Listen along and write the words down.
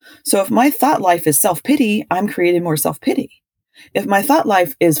So if my thought life is self-pity, I'm creating more self-pity. If my thought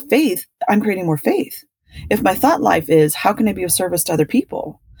life is faith, I'm creating more faith. If my thought life is, how can I be of service to other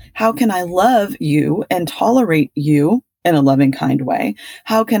people? How can I love you and tolerate you in a loving, kind way?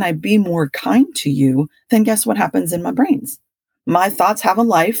 How can I be more kind to you? Then guess what happens in my brains? My thoughts have a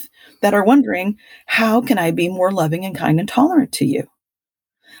life that are wondering, how can I be more loving and kind and tolerant to you?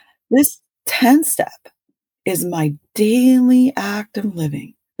 This 10 step is my daily act of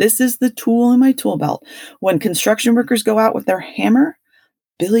living. This is the tool in my tool belt. When construction workers go out with their hammer,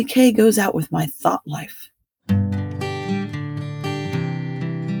 BillieKai goes out with my thought life.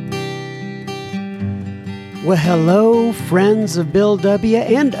 Well, hello, friends of Bill W.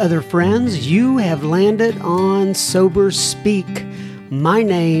 and other friends. You have landed on Sober Speak. My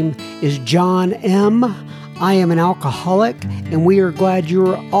name is John M. I am an alcoholic, and we are glad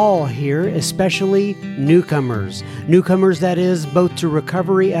you're all here, especially newcomers. Newcomers, that is, both to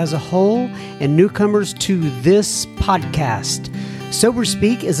recovery as a whole and newcomers to this podcast. Sober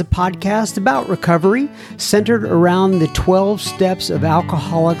Speak is a podcast about recovery centered around the 12 steps of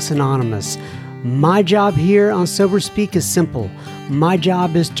Alcoholics Anonymous. My job here on Sober Speak is simple. My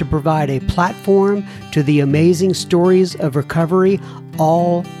job is to provide a platform to the amazing stories of recovery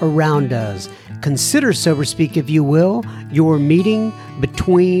all around us. Consider Sober Speak, if you will, your meeting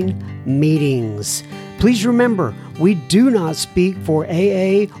between meetings. Please remember, we do not speak for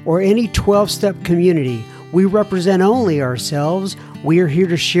AA or any 12-step community. We represent only ourselves. We are here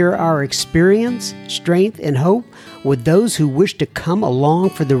to share our experience, strength, and hope with those who wish to come along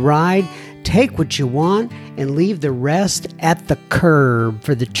for the ride. Take what you want and leave the rest at the curb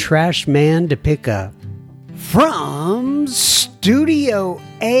for the trash man to pick up. From Studio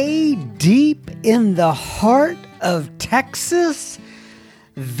A, deep in the heart of Texas,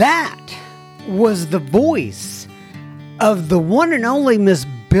 that was the voice of the one and only Miss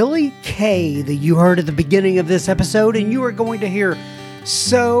BillieKai that you heard at the beginning of this episode, and you are going to hear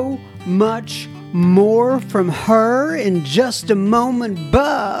so much more from her in just a moment.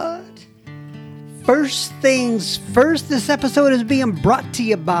 But first things first, this episode is being brought to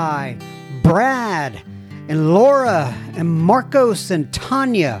you by Brad and Laura and Marcos and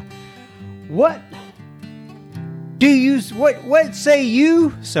Tanya. What say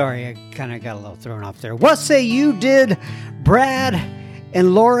you? Sorry, I kind of got a little thrown off there. What say you did Brad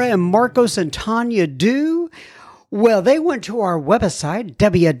and Laura and Marcos and Tanya do? Well, they went to our website,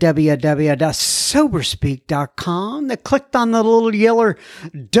 www.soberspeak.com. They clicked on the little yellow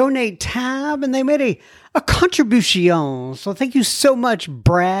donate tab, and they made a contribution. So thank you so much,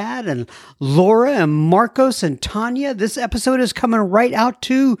 Brad and Laura and Marcos and Tanya. This episode is coming right out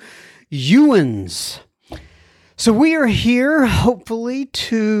to youans. So we are here, hopefully,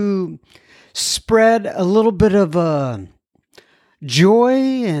 to spread a little bit of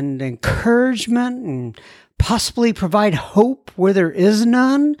joy and encouragement and possibly provide hope where there is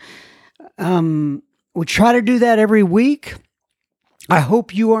none. We try to do that every week. I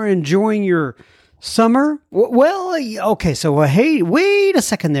hope you are enjoying your summer. Well, okay, so hey, wait a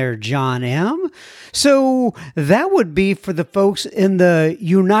second there, John M. So that would be for the folks in the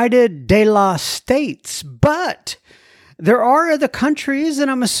United de la States, but there are other countries, and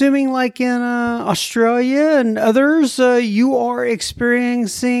I'm assuming like in Australia and others, you are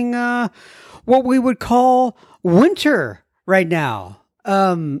experiencing what we would call winter right now.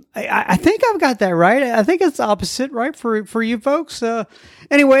 I think I've got that right. I think it's opposite, right, for you folks.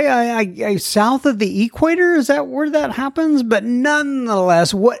 Anyway, I south of the equator, is that where that happens? But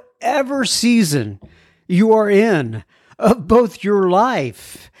nonetheless, whatever season you are in of both your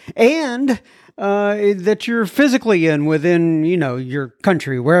life and that you're physically in within, your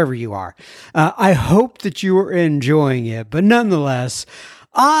country, wherever you are, I hope that you are enjoying it. But nonetheless,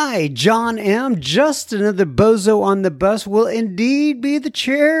 I, John M., just another bozo on the bus, will indeed be the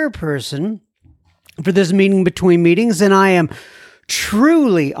chairperson for this meeting between meetings, and I am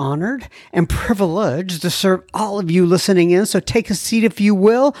truly honored and privileged to serve all of you listening in. So take a seat, if you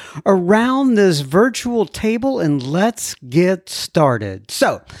will, around this virtual table, and let's get started.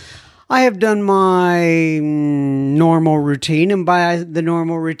 So I have done my normal routine, and by the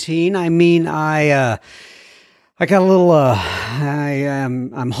normal routine, I mean I got a little,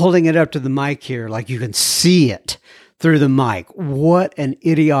 I'm holding it up to the mic here, like you can see it through the mic. What an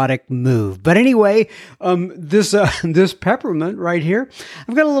idiotic move. But anyway, this peppermint right here,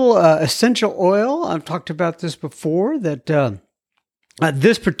 I've got a little essential oil. I've talked about this before, that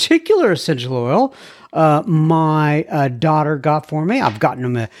this particular essential oil, my daughter got for me. I've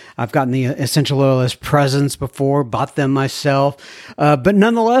gotten the essential oil as presents before, bought them myself. But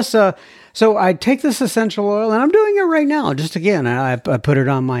nonetheless, So I take this essential oil, and I'm doing it right now. Just again, I put it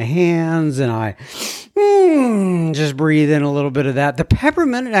on my hands, and I just breathe in a little bit of that. The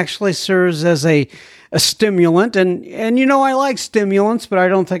peppermint actually serves as a stimulant, and I like stimulants, but I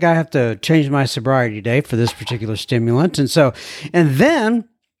don't think I have to change my sobriety date for this particular stimulant. And then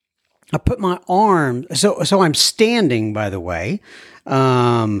I put my arm. So I'm standing, by the way.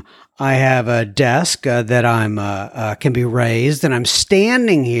 I have a desk that I'm can be raised, and I'm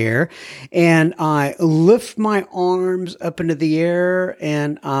standing here, and I lift my arms up into the air,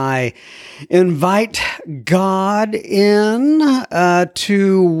 and I invite God in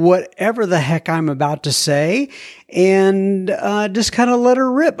to whatever the heck I'm about to say, and just kind of let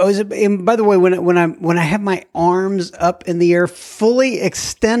her rip. And by the way, when I have my arms up in the air, fully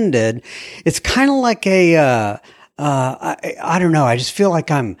extended, it's kind of like a I don't know. I just feel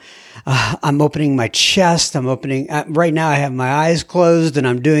like I'm opening my chest. I'm opening, right now I have my eyes closed, and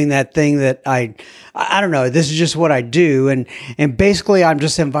I'm doing that thing that I don't know. This is just what I do. And basically I'm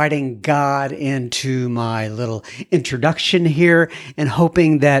just inviting God into my little introduction here, and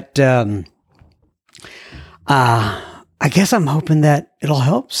hoping that, I guess I'm hoping that it'll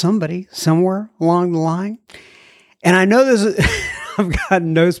help somebody somewhere along the line. And I know this is, I've got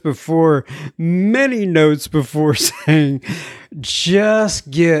many notes before saying,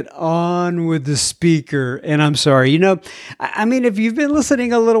 just get on with the speaker. And I'm sorry, I mean, if you've been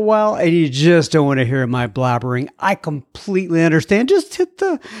listening a little while and you just don't want to hear my blabbering, I completely understand. Just hit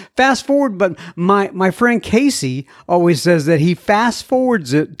the fast forward. But my friend Casey always says that he fast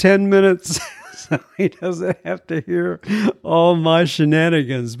forwards it 10 minutes. So he doesn't have to hear all my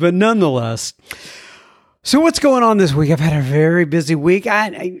shenanigans. But nonetheless, so what's going on this week? I've had a very busy week.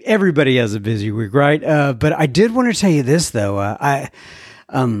 Everybody has a busy week, right? But I did want to tell you this, though. I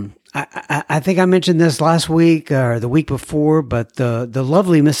think I mentioned this last week or the week before, but the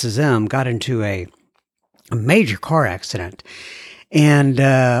lovely Mrs. M got into a major car accident. And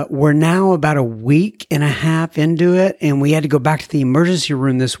we're now about a week and a half into it, and we had to go back to the emergency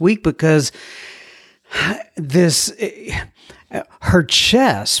room this week because her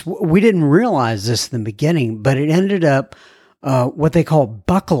chest, we didn't realize this in the beginning, but it ended up what they call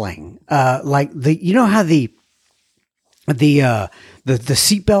buckling. Like how the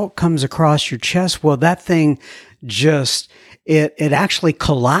seatbelt comes across your chest? Well, that thing just, it actually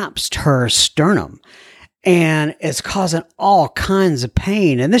collapsed her sternum. And it's causing all kinds of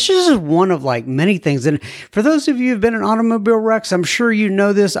pain. And this is just one of like many things. And for those of you who've been in automobile wrecks, I'm sure you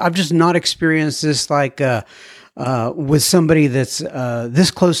know this. I've just not experienced this like with somebody that's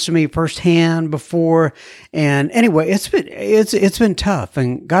this close to me firsthand before. And anyway, it's been tough.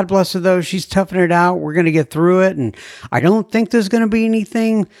 And God bless her though. She's toughing it out. We're going to get through it. And I don't think there's going to be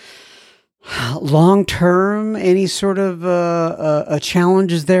anything long term, any sort of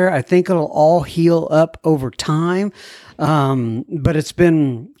challenges there. I think it'll all heal up over time. But it's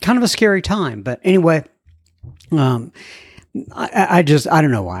been kind of a scary time. But anyway, I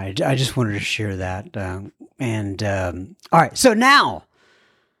don't know why. I just wanted to share that. All right. So now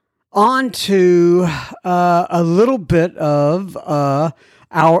on to a little bit of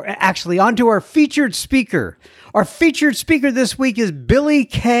onto our featured speaker. Our featured speaker this week is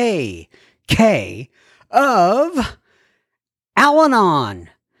BillieKai of Al-Anon.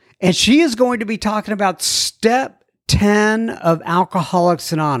 And she is going to be talking about step 10 of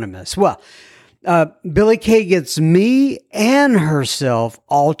Alcoholics Anonymous. Well, BillieKai gets me and herself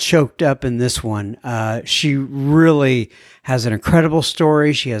all choked up in this one. She really has an incredible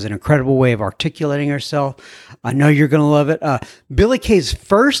story. She has an incredible way of articulating herself. I know you're going to love it. BillieKai's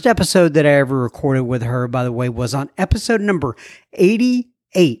first episode that I ever recorded with her, by the way, was on episode number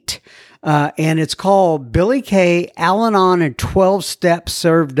 88. And it's called BillieKai, Al-Anon, and 12 Steps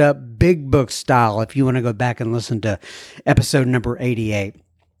Served Up Big Book Style, if you want to go back and listen to episode number 88.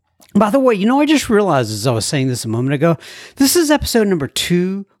 By the way, I just realized as I was saying this a moment ago, this is episode number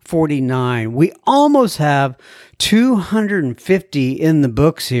 249. We almost have 250 in the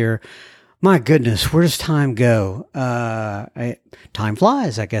books here. My goodness, where does time go? Time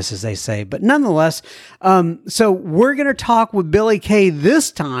flies, I guess, as they say. But nonetheless, so we're going to talk with BillieKai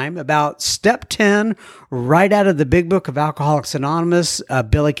this time about step 10, right out of the big book of Alcoholics Anonymous.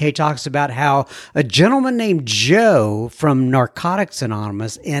 BillieKai talks about how a gentleman named Joe from Narcotics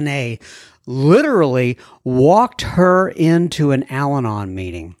Anonymous, NA, literally walked her into an Al-Anon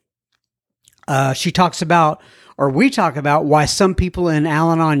meeting. She talks about or we talk about why some people in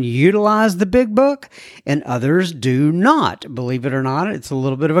Al-Anon utilize the big book and others do not. Believe it or not, it's a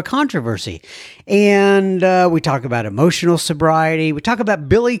little bit of a controversy. And we talk about emotional sobriety. We talk about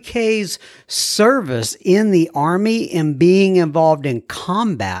BillieKai's service in the Army and being involved in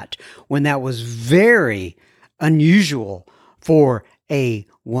combat when that was very unusual for a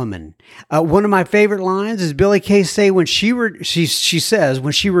woman. One of my favorite lines is BillieKai say when she says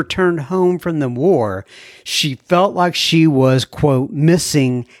when she returned home from the war, she felt like she was, quote,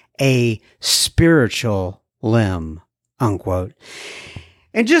 missing a spiritual limb, unquote.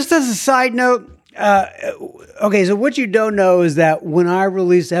 And just as a side note, okay, so what you don't know is that when I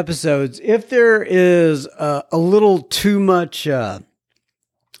release episodes, if there is a little too much,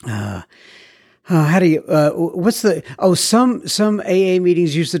 how do you, some AA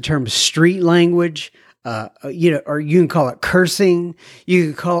meetings use the term street language, or you can call it cursing, you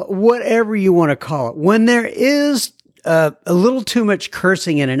can call it whatever you want to call it. When there is a little too much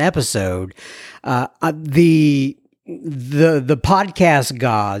cursing in an episode, the podcast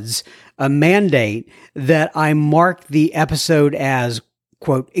gods mandate that I mark the episode as,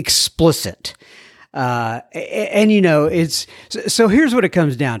 quote, explicit. It's, so here's what it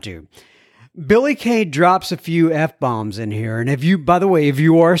comes down to. BillieKai drops a few F-bombs in here. And by the way, if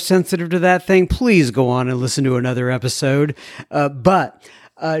you are sensitive to that thing, please go on and listen to another episode.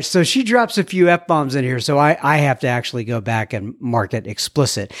 So she drops a few F-bombs in here. So I have to actually go back and mark it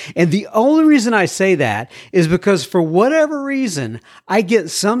explicit. And the only reason I say that is because for whatever reason, I get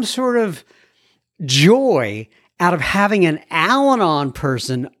some sort of joy out of having an Al-Anon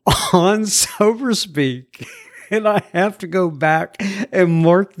person on Sober Speak. And I have to go back and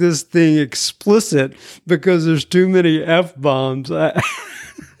mark this thing explicit because there's too many F-bombs. I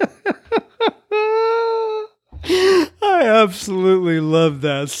absolutely love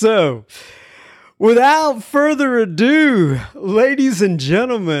that. So, without further ado, ladies and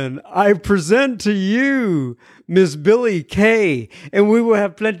gentlemen, I present to you Miss BillieKai, and we will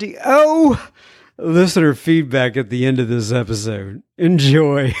have plenty listener feedback at the end of this episode.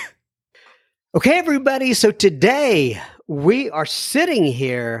 Enjoy. Okay, everybody. So today we are sitting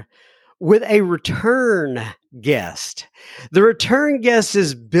here with a return guest. The return guest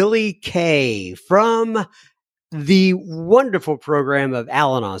is BillieKai from the wonderful program of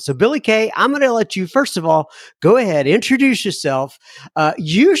Al-Anon. So BillieKai, I'm going to let you, first of all, go ahead, introduce yourself.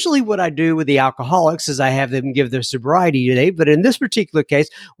 Usually what I do with the alcoholics is I have them give their sobriety today. But in this particular case,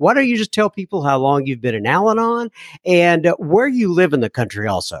 why don't you just tell people how long you've been in Al-Anon and where you live in the country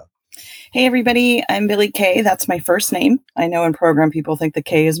also? Hey, everybody. I'm BillieKai. That's my first name. I know in program people think the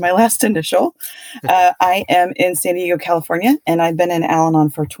K is my last initial. I am in San Diego, California, and I've been in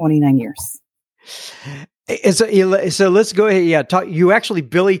Al-Anon for 29 years. So let's go ahead. Yeah, you actually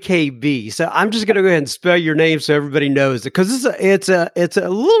BillieKai B. So I'm just going to go ahead and spell your name so everybody knows it because it's a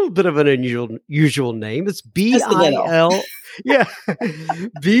little bit of an unusual name. It's B-I-L. Yeah,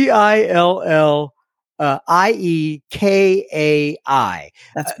 B-I-L-L. IEKAI.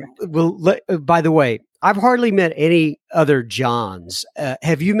 That's correct. By the way, I've hardly met any other Johns.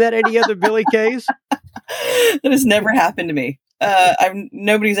 Have you met any other BillieKais? That has never happened to me.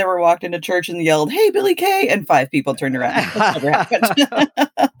 Nobody's ever walked into church and yelled, "Hey, BillieKai," and 5 people turned around. That's never happened.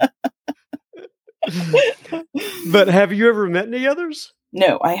 But have you ever met any others?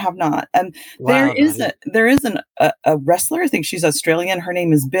 No, I have not. Wow, there is a wrestler. I think she's Australian. Her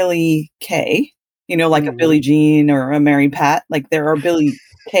name is BillieKai. Like a Billie Jean or a Mary Pat. Like there are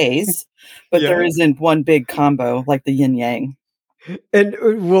BillieKais, but there isn't one big combo like the yin yang. And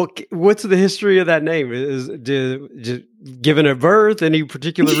what's the history of that name? Is given at birth? Any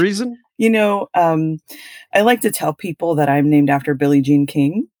particular reason? I like to tell people that I'm named after Billie Jean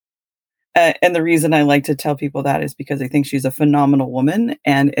King. And the reason I like to tell people that is because I think she's a phenomenal woman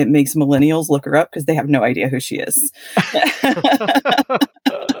and it makes millennials look her up because they have no idea who she is.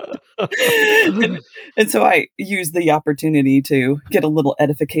 and so I use the opportunity to get a little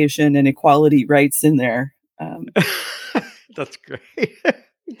edification and equality rights in there. That's great.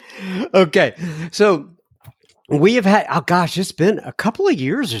 Okay. So we have had, it's been a couple of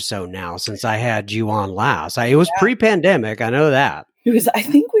years or so now since I had you on last. It was pre-pandemic. I know that. I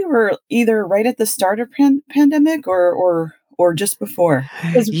think we were either right at the start of pandemic or or just before.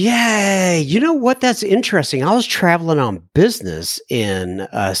 Yay. You know what? That's interesting. I was traveling on business in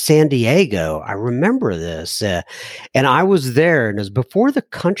San Diego. I remember this. And I was there, and it was before the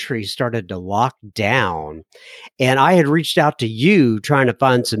country started to lock down. And I had reached out to you trying to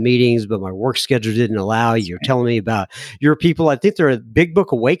find some meetings, but my work schedule didn't allow. You're telling me about your people. I think they're a Big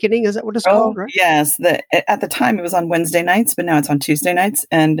Book Awakening. Is that what it's called, right? Yes. At the time it was on Wednesday nights, but now it's on Tuesday nights.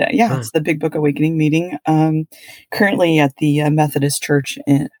 And it's the Big Book Awakening meeting. Currently at the Methodist Church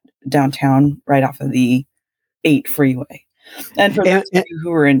in downtown, right off of the 8 freeway. And for those of you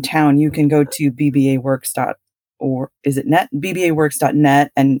who are in town, you can go to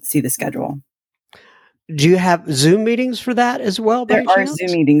bbaworks.net and see the schedule. Do you have Zoom meetings for that as well? There are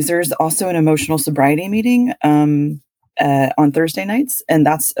Zoom meetings. There's also an emotional sobriety meeting on Thursday nights, and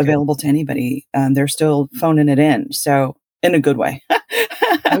that's available to anybody. They're still phoning it in, so in a good way.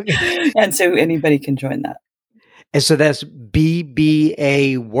 And so anybody can join that. And so that's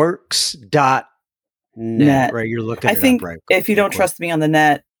bbaworks.net, right? You're looking I think up, right? If you don't trust me on the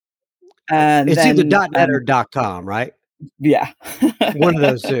net, it's then, either .net or .com, right? Yeah. One of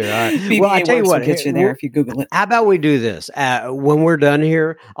those two. All right. Well, I tell you what, get you there if you Google it. How about we do this? When we're done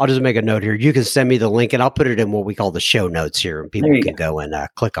here, I'll just make a note here. You can send me the link and I'll put it in what we call the show notes here, and people can go and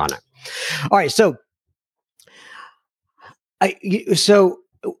click on it. All right. So,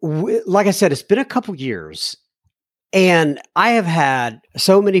 like I said, it's been a couple years, and I have had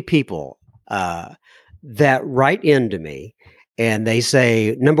so many people that write into me. And they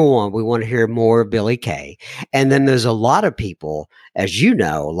say, number one, we want to hear more of BillieKai. And then there's a lot of people, as you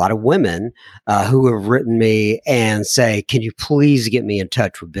know, a lot of women who have written me and say, can you please get me in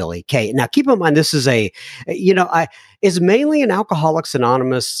touch with BillieKai? Now, keep in mind, this is it's mainly an Alcoholics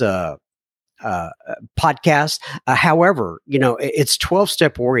Anonymous podcast. However, it's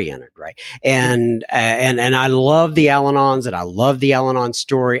 12-step oriented, right? And I love the Al-Anons, and I love the Al-Anon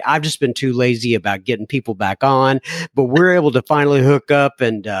story. I've just been too lazy about getting people back on, but we're able to finally hook up,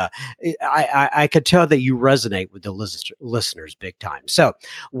 and I could tell that you resonate with the listeners big time. So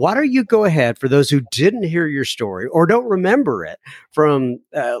why don't you go ahead, for those who didn't hear your story or don't remember it from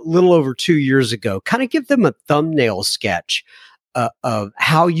a little over 2 years ago, kind of give them a thumbnail sketch of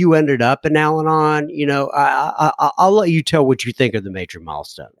how you ended up in Al-Anon. I'll let you tell what you think are the major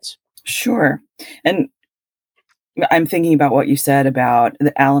milestones. Sure. And I'm thinking about what you said about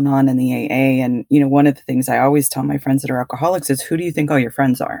the Al-Anon and the AA. And, one of the things I always tell my friends that are alcoholics is, who do you think all your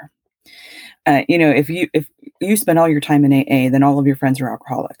friends are? If you spend all your time in AA, then all of your friends are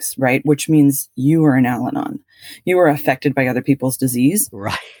alcoholics, right? Which means you are an Al-Anon. You are affected by other people's disease.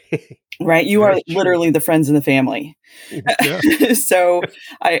 Right. Right. You are literally the friends in the family. Yeah. So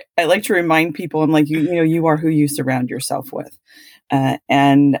I like to remind people, I'm like, you are who you surround yourself with.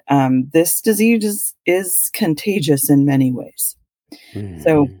 And this disease is contagious in many ways. Mm-hmm.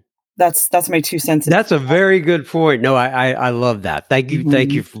 So that's my 2 cents. That's a very good point. No, I love that. Thank you. Mm-hmm.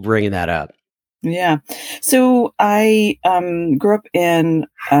 Thank you for bringing that up. Yeah. So I grew up in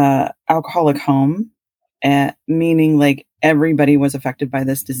alcoholic home, meaning like everybody was affected by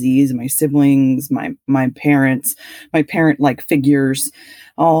this disease. My siblings, my parents, my parent-like figures,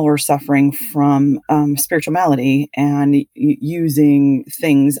 all were suffering from spiritual malady and using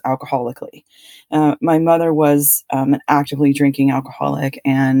things alcoholically. My mother was an actively drinking alcoholic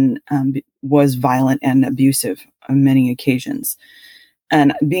and was violent and abusive on many occasions.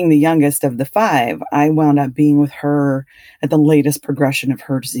 And being the youngest of the 5, I wound up being with her at the latest progression of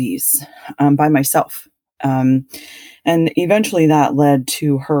her disease by myself. And eventually that led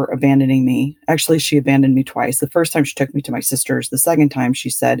to her abandoning me. Actually, she abandoned me twice. The first time she took me to my sister's. The second time she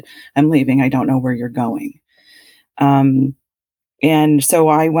said, I'm leaving. I don't know where you're going. And so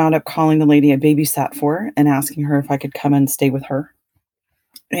I wound up calling the lady I babysat for and asking her if I could come and stay with her.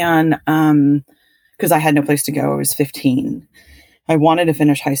 And because I had no place to go. I was 15. I wanted to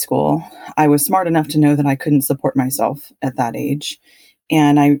finish high school. I was smart enough to know that I couldn't support myself at that age.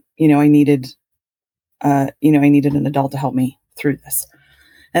 And I needed an adult to help me through this.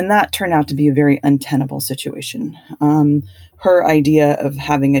 And that turned out to be a very untenable situation. Her idea of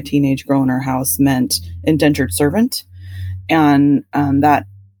having a teenage girl in her house meant indentured servant. And that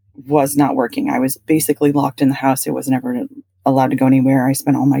was not working. I was basically locked in the house. I was never allowed to go anywhere. I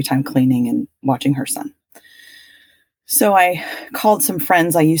spent all my time cleaning and watching her son. So I called some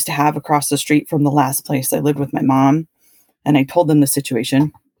friends I used to have across the street from the last place I lived with my mom. And I told them the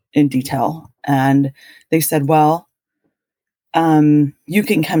situation in detail. And they said, well, you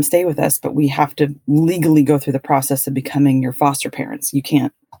can come stay with us, but we have to legally go through the process of becoming your foster parents. You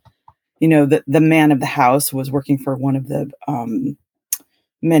can't, the man of the house was working for one of the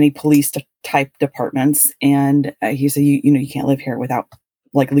many police type departments. And he said, you can't live here without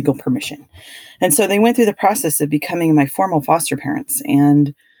like legal permission. And so they went through the process of becoming my formal foster parents.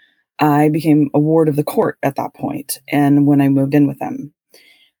 And I became a ward of the court at that point. And when I moved in with them,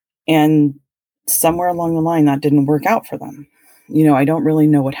 and somewhere along the line, that didn't work out for them. I don't really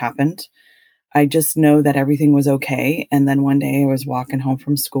know what happened. I just know that everything was okay. And then one day I was walking home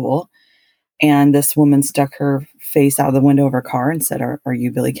from school, and this woman stuck her face out of the window of her car and said, are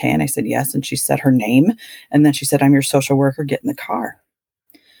you BillieKai? And I said, yes. And she said her name. And then she said, I'm your social worker. Get in the car.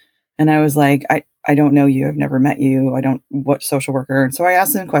 And I was like, I don't know you. I've never met you. What social worker? And so I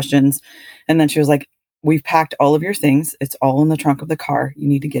asked them questions. And then she was like, we've packed all of your things. It's all in the trunk of the car. You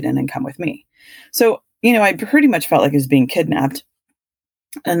need to get in and come with me. So, I pretty much felt like I was being kidnapped.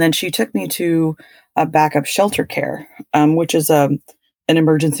 And then she took me to a backup shelter care, which is an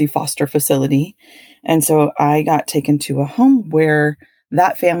emergency foster facility. And so I got taken to a home where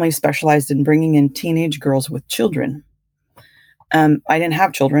that family specialized in bringing in teenage girls with children. I didn't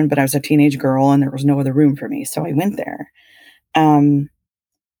have children, but I was a teenage girl and there was no other room for me. So I went there. And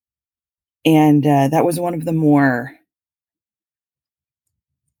that was one of the more,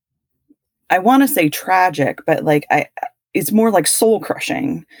 I want to say tragic, but it's more like soul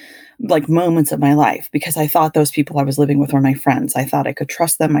crushing, like moments of my life, because I thought those people I was living with were my friends. I thought I could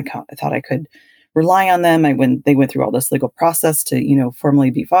trust them. I thought I could rely on them. They went through all this legal process to, formally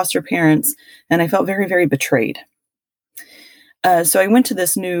be foster parents. And I felt very, very betrayed. So I went to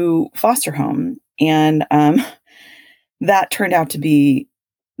this new foster home, and that turned out to be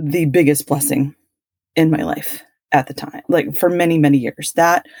the biggest blessing in my life at the time. Like for many, many years,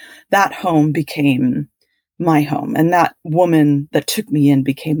 that home became my home, and that woman that took me in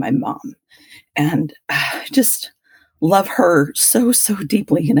became my mom. And I just love her so, so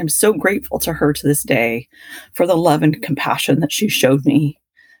deeply. And I'm so grateful to her to this day for the love and compassion that she showed me,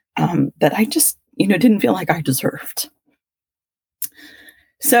 that I just, didn't feel like I deserved.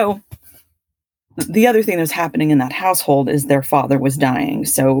 So the other thing that was happening in that household is their father was dying.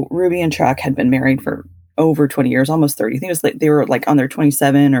 So Ruby and Chuck had been married for over 20 years, almost 30. I think it was they were like on their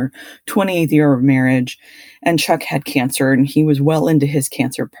 27 or 28th year of marriage. And Chuck had cancer, and he was well into his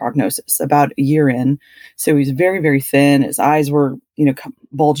cancer prognosis, about a year in. So he was very, very thin. His eyes were,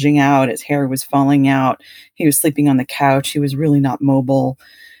 bulging out. His hair was falling out. He was sleeping on the couch. He was really not mobile.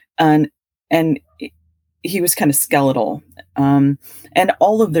 And he was kind of skeletal. And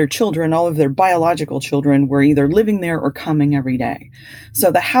all of their children, all of their biological children, were either living there or coming every day.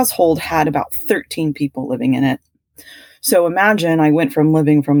 So the household had about 13 people living in it. So imagine I went from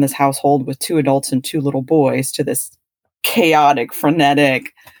living from this household with 2 adults and 2 little boys to this chaotic,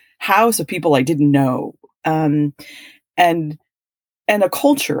 frenetic house of people I didn't know, and a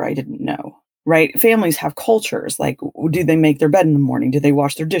culture I didn't know. Right? Families have cultures. Like, do they make their bed in the morning? Do they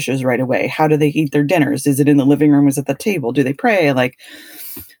wash their dishes right away? How do they eat their dinners? Is it in the living room? Is it at the table? Do they pray? Like,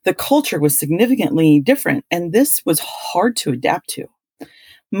 the culture was significantly different. And this was hard to adapt to,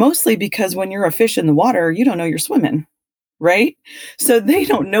 mostly because when you're a fish in the water, you don't know you're swimming, right? So they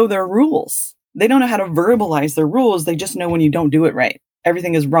don't know their rules. They don't know how to verbalize their rules. They just know when you don't do it right,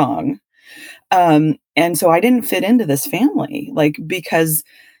 everything is wrong. And so I didn't fit into this family, because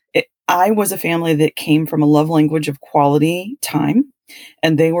I was a family that came from a love language of quality time,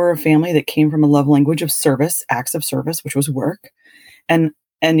 and they were a family that came from a love language of service, acts of service, which was work. And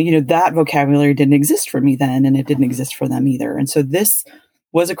that vocabulary didn't exist for me then, and it didn't exist for them either. And so this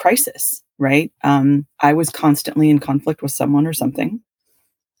was a crisis, right? I was constantly in conflict with someone or something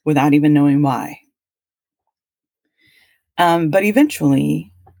without even knowing why. But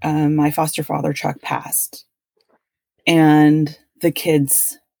eventually, my foster father, Chuck, passed, and the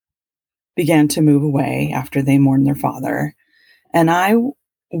kids began to move away after they mourned their father. And I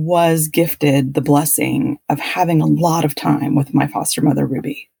was gifted the blessing of having a lot of time with my foster mother,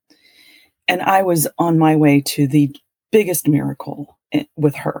 Ruby. And I was on my way to the biggest miracle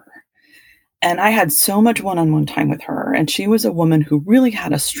with her. And I had so much one-on-one time with her. And she was a woman who really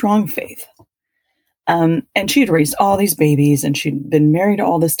had a strong faith. And she had raised all these babies, and she'd been married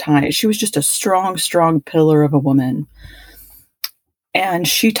all this time. She was just a strong, strong pillar of a woman. And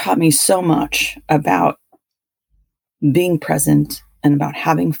she taught me so much about being present and about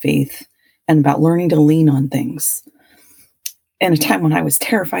having faith and about learning to lean on things. In a time when I was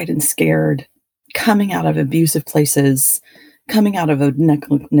terrified and scared, coming out of abusive places, coming out of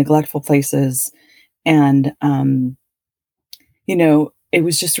neglectful places. And, it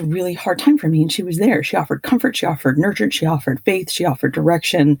was just a really hard time for me. And she was there. She offered comfort. She offered nurture. She offered faith. She offered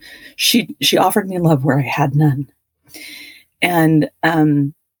direction. She offered me love where I had none. And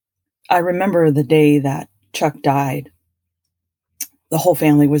I remember the day that Chuck died. the whole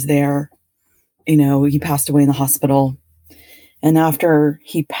family was there. He passed away in the hospital. And after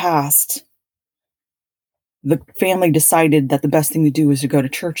he passed, the family decided that the best thing to do was to go to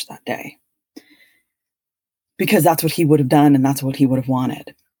church that day, because that's what he would have done and that's what he would have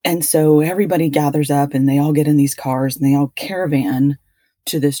wanted. And so everybody gathers up and they all get in these cars and they all caravan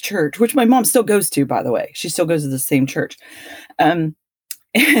to this church, which my mom still goes to, by the way. She still goes to the same church. And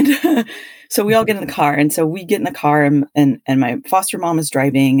so we all get in the car. And so we get in the car and my foster mom is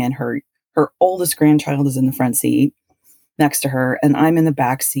driving, and her oldest grandchild is in the front seat next to her, and I'm in the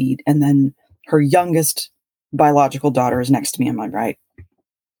back seat. And then her youngest biological daughter is next to me on my right.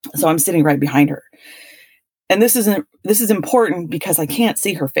 So I'm sitting right behind her. And this is important because I can't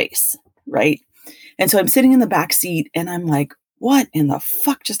see her face, right? And so I'm sitting in the back seat and I'm like, what in the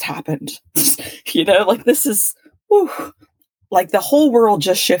fuck just happened? Like this is, whew, like the whole world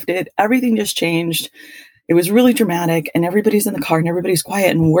just shifted. Everything just changed. It was really dramatic, and everybody's in the car and everybody's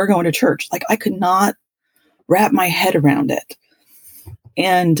quiet and we're going to church. Like I could not wrap my head around it.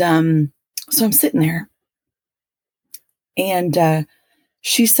 And so I'm sitting there, and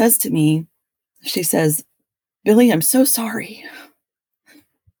she says to me, Billie, I'm so sorry.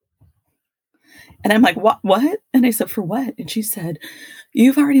 And I'm like, what? And I said, for what? And she said,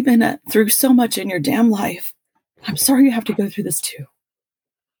 you've already been through so much in your damn life. I'm sorry you have to go through this too.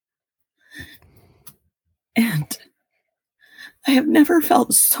 And I have never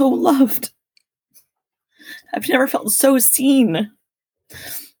felt so loved. I've never felt so seen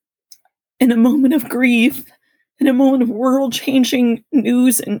in a moment of grief, in a moment of world-changing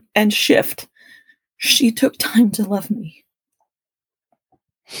news and shift. She took time to love me.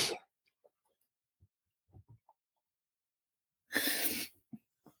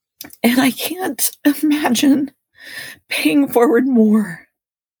 And I can't imagine paying forward more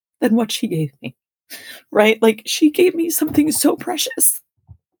than what she gave me, right? Like she gave me something so precious.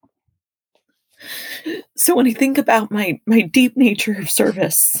 So when I think about my deep nature of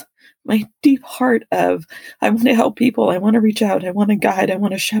service, my deep heart of, I want to help people, I want to reach out, I want to guide, I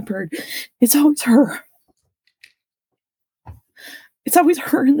want to shepherd, it's always her. It's always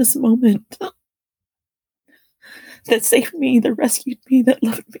her in this moment that saved me, that rescued me, that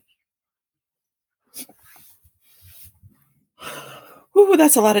loved me. Ooh,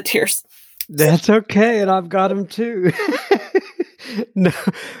 that's a lot of tears. That's okay, and I've got them too.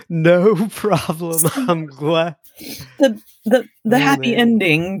 No problem. I'm glad. The happy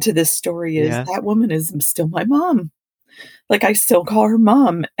ending to this story is that woman is still my mom. Like I still call her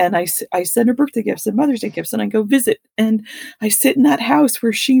mom, and I send her birthday gifts and Mother's Day gifts, and I go visit, and I sit in that house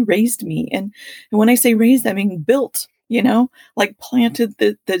where she raised me. And when I say raised, I mean built, like planted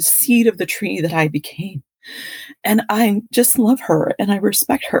the seed of the tree that I became. And I just love her, and I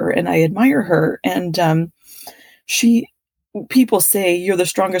respect her, and I admire her. And people say you're the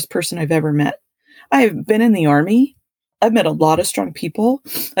strongest person I've ever met. I have been in the Army. I've met a lot of strong people.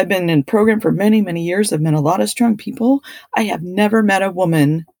 I've been in program for many, many years. I've met a lot of strong people. I have never met a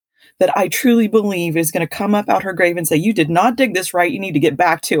woman that I truly believe is going to come up out her grave and say, you did not dig this right. You need to get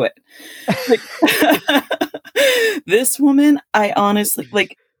back to it. This woman, I honestly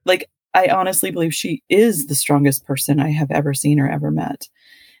believe she is the strongest person I have ever seen or ever met.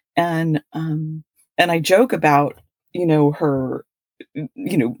 And I joke about, her,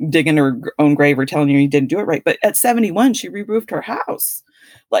 digging her own grave or telling you didn't do it right. But at 71, she re-roofed her house.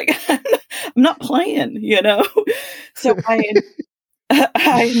 Like, I'm not playing, So I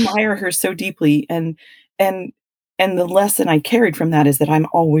admire her so deeply. And the lesson I carried from that is that I'm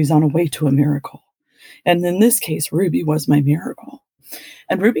always on a way to a miracle. And in this case, Ruby was my miracle.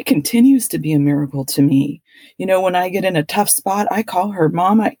 And Ruby continues to be a miracle to me. When I get in a tough spot, I call her,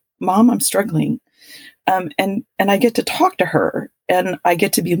 Mom, I'm struggling. And I get to talk to her, and I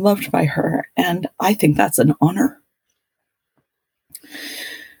get to be loved by her. And I think that's an honor.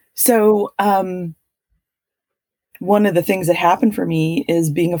 So, one of the things that happened for me is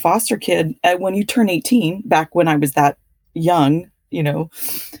being a foster kid. When you turn 18, back when I was that young, you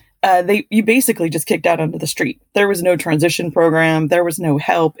basically just kicked out onto the street. There was no transition program. There was no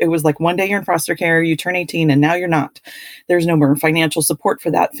help. It was like one day you're in foster care, you turn 18, and now you're not. There's no more financial support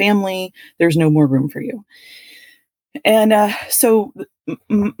for that family. There's no more room for you. And so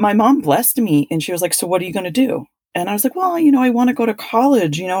my mom blessed me, and she was like, so what are you going to do? And I was like, well, I want to go to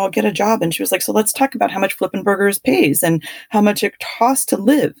college, I'll get a job. And she was like, so let's talk about how much Flippin' Burgers pays and how much it costs to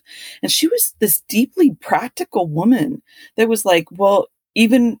live. And she was this deeply practical woman that was like, well,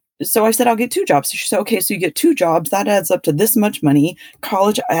 so I said, I'll get 2 jobs. So she said, okay, so you get 2 jobs. That adds up to this much money.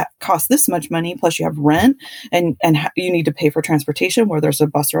 College costs this much money. Plus you have rent and you need to pay for transportation where there's a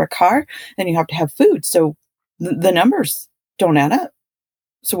bus or a car, and you have to have food. So the numbers don't add up.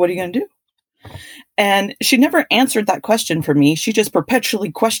 So what are you going to do? And she never answered that question for me. She just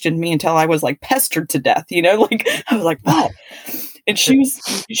perpetually questioned me until I was like pestered to death, like I was like, what? And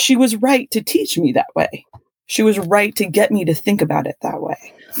she was right to teach me that way. She was right to get me to think about it that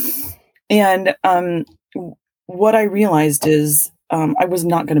way. And what I realized is I was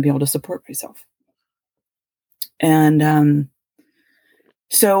not going to be able to support myself. And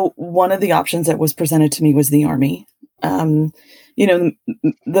so one of the options that was presented to me was the Army.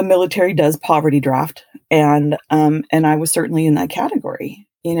 The military does poverty draft, and I was certainly in that category.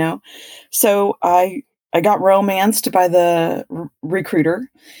 So I got romanced by the recruiter,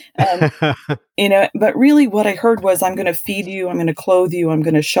 but really what I heard was, I'm going to feed you, I'm going to clothe you, I'm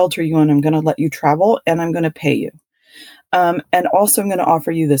going to shelter you, and I'm going to let you travel, and I'm going to pay you. And also I'm going to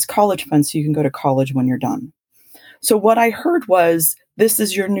offer you this college fund so you can go to college when you're done. So what I heard was, this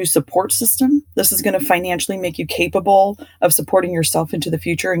is your new support system. This is going to financially make you capable of supporting yourself into the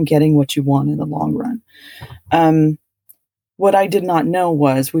future and getting what you want in the long run. What I did not know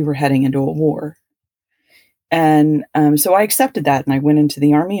was we were heading into a war. And so I accepted that, and I went into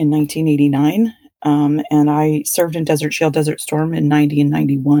the Army in 1989. And I served in Desert Shield, Desert Storm in 90 and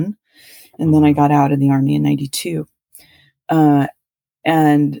 91. And then I got out of the Army in 92.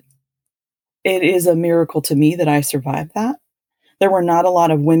 And it is a miracle to me that I survived that. There were not a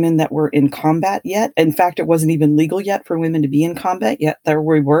lot of women that were in combat yet. In fact, it wasn't even legal yet for women to be in combat, yet there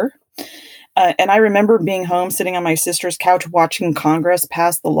we were. And I remember being home, sitting on my sister's couch, watching Congress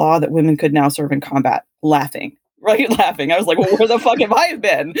pass the law that women could now serve in combat, laughing. Laughing. I was like, well, where the fuck have I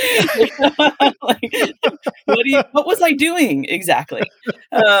been? What was I doing exactly?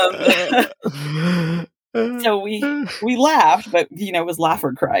 So we laughed, but it was laugh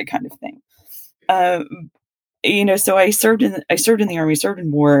or cry kind of thing. So I served in the Army, served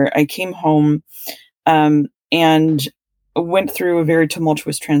in war. I came home, and went through a very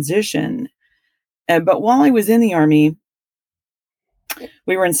tumultuous transition. But while I was in the Army,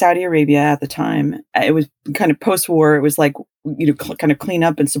 we were in Saudi Arabia at the time. It was kind of post-war. It was like, kind of clean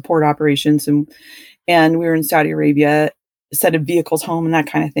up and support operations. And we were in Saudi Arabia, a set of vehicles home and that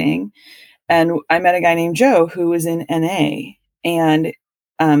kind of thing. And I met a guy named Joe who was in NA. And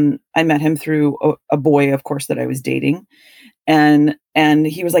I met him through a boy, of course, that I was dating. And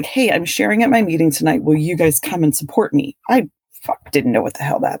he was like, hey, I'm sharing at my meeting tonight. Will you guys come and support me? I didn't know what the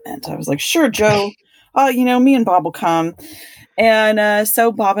hell that meant. I was like, sure, Joe. Me and Bob will come. And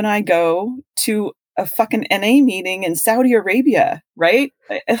so Bob and I go to a fucking NA meeting in Saudi Arabia, right?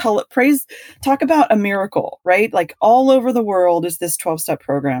 Talk about a miracle, right? Like all over the world is this 12-step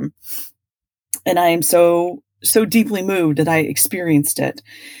program. And I am so deeply moved that I experienced it.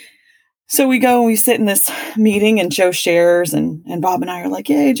 So we go and we sit in this meeting, and Joe shares, and Bob and I are like,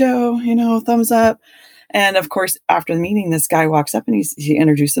 yay, Joe, thumbs up. And of course, after the meeting, this guy walks up and he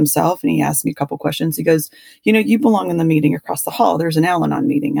introduced himself, and he asked me a couple questions. He goes, you belong in the meeting across the hall. There's an Al-Anon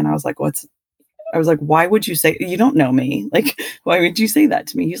meeting. And I was like, why would you say, you don't know me? Like, why would you say that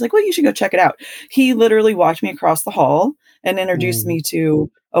to me? He's like, well, you should go check it out. He literally walked me across the hall and introduced me to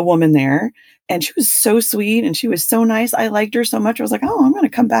a woman there. And she was so sweet and she was so nice. I liked her so much. I was like, oh, I'm going to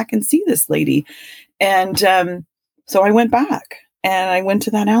come back and see this lady. And so I went back, and I went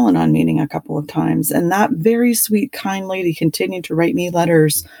to that Al-Anon meeting a couple of times. And that very sweet, kind lady continued to write me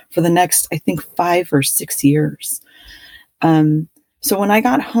letters for the next, I think, 5 or 6 years. So when I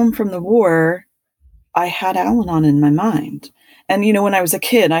got home from the war, I had Al-Anon in my mind. And, when I was a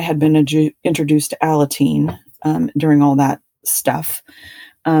kid, I had been introduced to Alateen during all that stuff.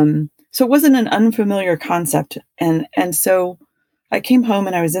 So it wasn't an unfamiliar concept. And so I came home,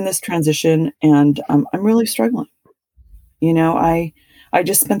 and I was in this transition, and I'm really struggling. I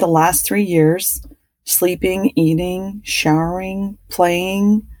just spent the last 3 years sleeping, eating, showering,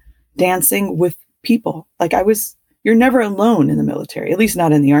 playing, dancing with people. Like you're never alone in the military, at least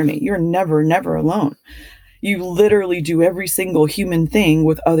not in the Army. You're never, never alone. You literally do every single human thing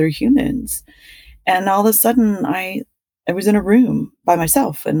with other humans. And all of a sudden I was in a room by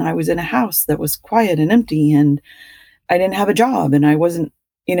myself, and I was in a house that was quiet and empty, and I didn't have a job, and I wasn't,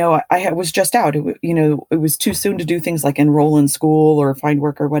 I was just out. It was too soon to do things like enroll in school or find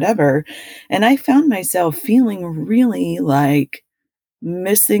work or whatever. And I found myself feeling really like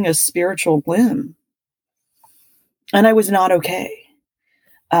missing a spiritual limb. And I was not okay.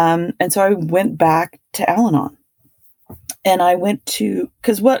 And so I went back to Al-Anon, and I went to,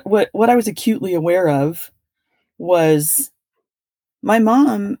 because what I was acutely aware of was my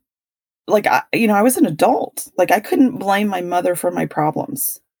mom. Like, I was an adult. Like, I couldn't blame my mother for my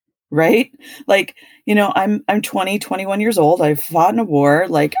problems, right? Like, I'm 20, 21 years old. I've fought in a war.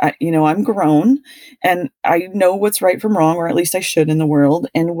 Like, I'm grown and I know what's right from wrong, or at least I should in the world.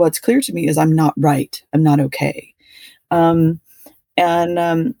 And what's clear to me is I'm not right. I'm not okay. And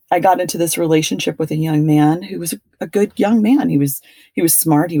I got into this relationship with a young man who was a good young man. He was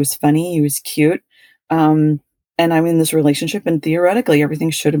smart. He was funny. He was cute. And I'm in this relationship, and theoretically everything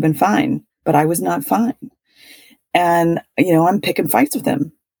should have been fine, but I was not fine. And, I'm picking fights with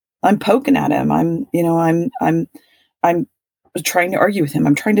him. I'm poking at him. I'm trying to argue with him.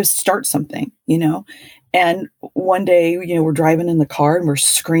 I'm trying to start something, And one day, we're driving in the car and we're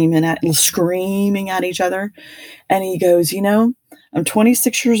screaming at each other. And he goes, I'm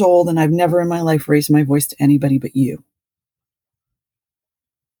 26 years old and I've never in my life raised my voice to anybody but you.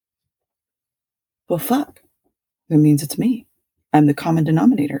 Well, fuck. That means it's me. I'm the common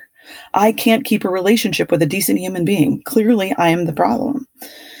denominator. I can't keep a relationship with a decent human being. Clearly, I am the problem.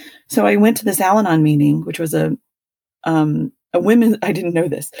 So I went to this Al-Anon meeting, which was a women. I didn't know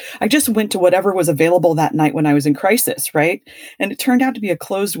this. I just went to whatever was available that night when I was in crisis, right? And it turned out to be a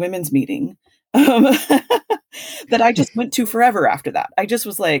closed women's meeting that I just went to forever after that. I just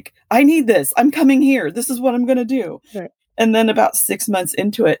was like, I need this. I'm coming here. This is what I'm going to do. Right. And then about 6 months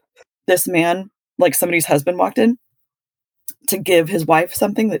into it, this man, like somebody's husband, walked in to give his wife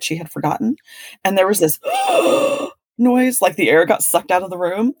something that she had forgotten. And there was this noise, like the air got sucked out of the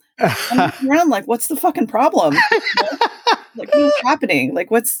room. And I'm looking around like, what's the fucking problem? Like, what's happening?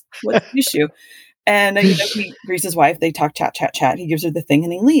 Like, what's the issue? And he greets his wife. They talk, chat. He gives her the thing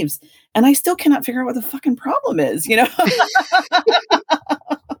and he leaves. And I still cannot figure out what the fucking problem is,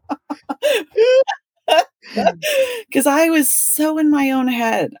 Because I was so in my own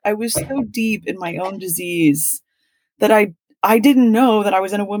head. I was so deep in my own disease that I didn't know that I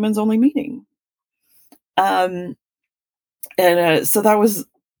was in a women's only meeting. So that was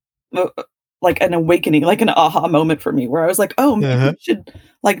like an awakening, like an aha moment for me, where I was like, oh, maybe I should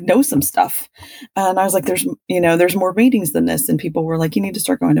like know some stuff. And I was like, there's more meetings than this. And people were like, you need to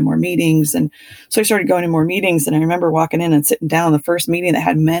start going to more meetings. And so I started going to more meetings. And I remember walking in and sitting down the first meeting that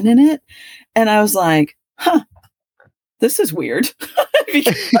had men in it. And I was like, this is weird.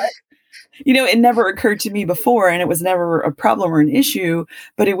 Because, it never occurred to me before, and it was never a problem or an issue,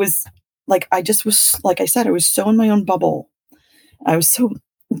 but it was like, I just was, like I said, I was so in my own bubble. I was so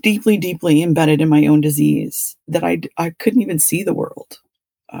deeply, deeply embedded in my own disease that I couldn't even see the world.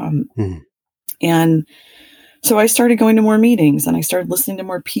 And so I started going to more meetings, and I started listening to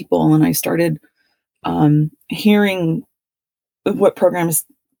more people, and I started hearing what programs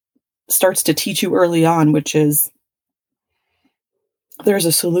starts to teach you early on, which is there's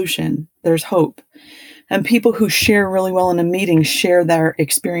a solution, there's hope. And people who share really well in a meeting share their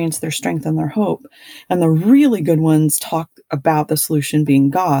experience, their strength, and their hope. And the really good ones talk about the solution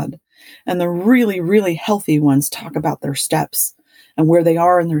being God. And the really, really healthy ones talk about their steps and where they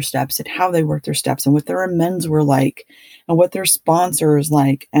are in their steps and how they work their steps and what their amends were like and what their sponsor is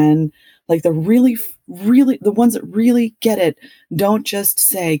like. And like the really, really, the ones that really get it don't just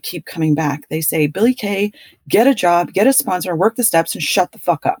say, keep coming back. They say, BillieKai, get a job, get a sponsor, work the steps, and shut the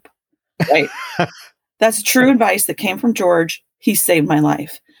fuck up. Right? That's true advice that came from George. He saved my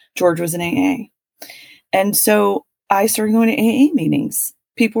life. George was in AA. And so I started going to AA meetings.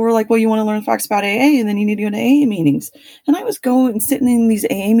 People were like, well, you want to learn facts about AA, and then you need to go to AA meetings. And I was going and sitting in these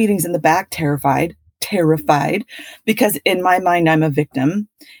AA meetings in the back, terrified, because in my mind, I'm a victim.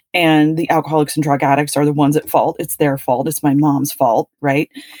 And the alcoholics and drug addicts are the ones at fault. It's their fault. It's my mom's fault, right?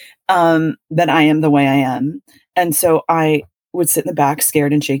 That I am the way I am. And so I would sit in the back,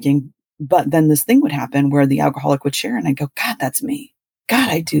 scared and shaking. But then this thing would happen where the alcoholic would share, and I go, God, that's me. God,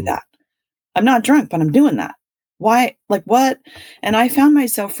 I do that. I'm not drunk, but I'm doing that. Why? Like what? And I found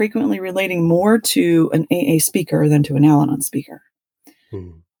myself frequently relating more to an AA speaker than to an Al-Anon speaker.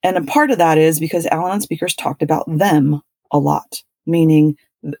 And a part of that is because Al-Anon speakers talked about them a lot, meaning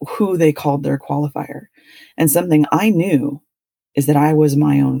who they called their qualifier. And something I knew is that I was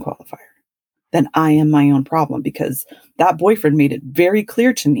my own qualifier, that I am my own problem, because that boyfriend made it very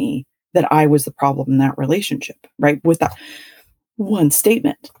clear to me that I was the problem in that relationship, right? With that one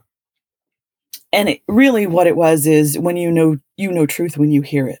statement. And it really what it was is when you know truth when you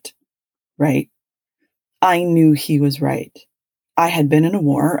hear it, right? I knew he was right. I had been in a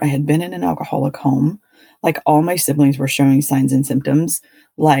war. I had been in an alcoholic home. Like all my siblings were showing signs and symptoms.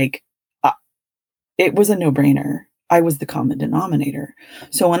 Like it was a no-brainer. I was the common denominator.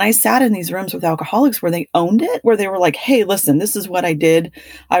 So when I sat in these rooms with alcoholics where they owned it, where they were like, hey, listen, this is what I did.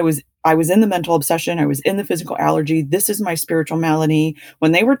 I was in the mental obsession. I was in the physical allergy. This is my spiritual malady.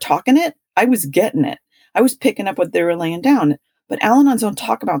 When they were talking it, I was getting it. I was picking up what they were laying down. But Al-Anons don't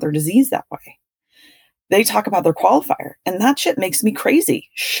talk about their disease that way. They talk about their qualifier, and that shit makes me crazy.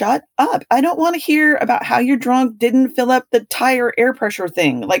 Shut up. I don't want to hear about how your drunk didn't fill up the tire air pressure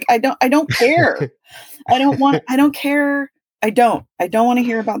thing. Like, I don't care. I don't care. I don't want to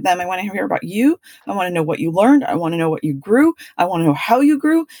hear about them. I want to hear about you. I want to know what you learned. I want to know what you grew. I want to know how you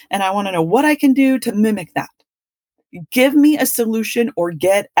grew. And I want to know what I can do to mimic that. Give me a solution or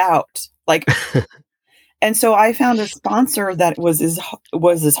get out. Like, and so I found a sponsor that was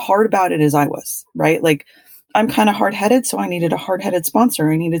as hard about it as I was, right? Like, I'm kind of hard-headed, so I needed a hard-headed sponsor.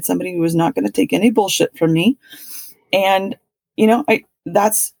 I needed somebody who was not going to take any bullshit from me. And,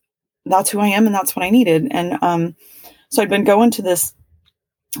 that's who I am, and that's what I needed. And so I'd been going to this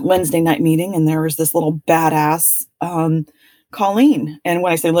Wednesday night meeting, and there was this little badass Colleen. And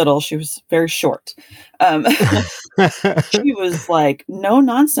when I say little, she was very short. She was like, no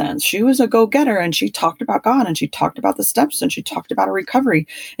nonsense. She was a go-getter, and she talked about God, and she talked about the steps, and she talked about her recovery.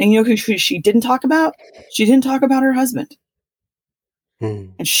 And who she didn't talk about? She didn't talk about her husband.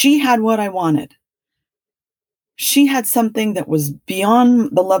 And she had what I wanted. She had something that was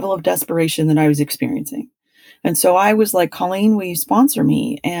beyond the level of desperation that I was experiencing. And so I was like, Colleen, will you sponsor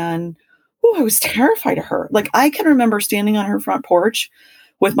me? And I was terrified of her. Like, I can remember standing on her front porch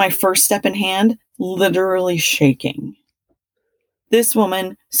with my first step in hand, literally shaking. This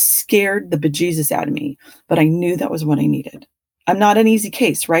woman scared the bejesus out of me, but I knew that was what I needed. I'm not an easy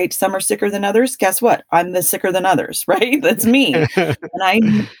case, right? Some are sicker than others. Guess what? I'm the sicker than others, right? That's me.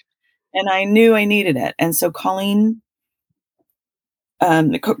 And I knew I needed it. And so Colleen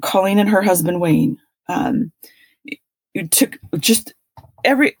and her husband, Wayne, took just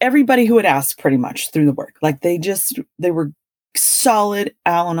everybody who had asked pretty much through the work. Like, they were solid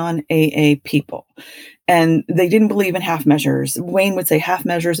Al-Anon AA people. And they didn't believe in half measures. Wayne would say, half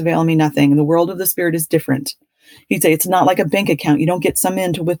measures avail me nothing. The world of the spirit is different. He'd say, it's not like a bank account. You don't get some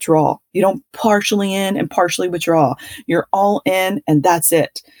in to withdraw. You don't partially in and partially withdraw. You're all in, and that's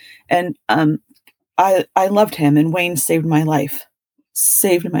it. And I loved him, and Wayne saved my life.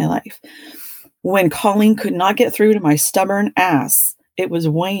 When Colleen could not get through to my stubborn ass, it was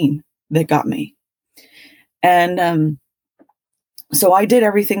Wayne that got me. And so I did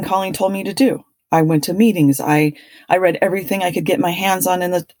everything Colleen told me to do. I went to meetings. I read everything I could get my hands on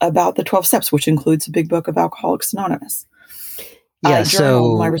about the 12 steps, which includes the big book of Alcoholics Anonymous. Yeah. I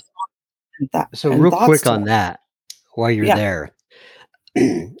journaled my response to that. So real quick on that, while you're there,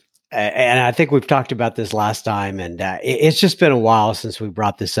 and I think we've talked about this last time, and it's just been a while since we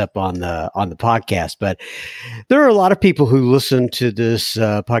brought this up on the podcast. But there are a lot of people who listen to this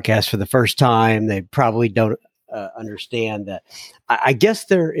podcast for the first time. They probably don't understand that. I guess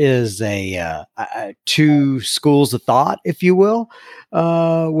there is a two schools of thought, if you will,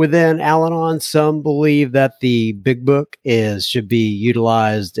 within Al-Anon. Some believe that the big book should be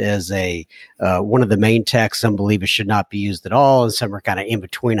utilized as a one of the main texts. Some believe it should not be used at all, and some are kind of in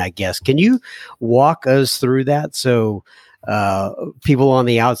between, I guess. Can you walk us through that so people on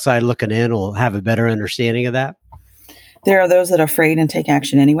the outside looking in will have a better understanding of that? There are those that are afraid and take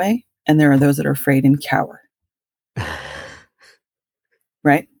action anyway, and there are those that are afraid and cower.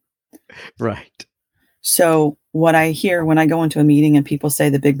 Right? Right. So what I hear when I go into a meeting and people say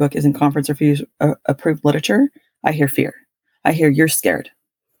the big book isn't conference approved literature, I hear fear. I hear you're scared.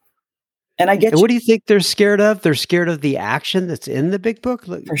 And I get what do you think they're scared of? They're scared of the action that's in the big book?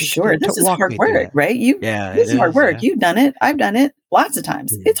 For sure. This is hard work, right? This is hard work. Yeah. You've done it. I've done it lots of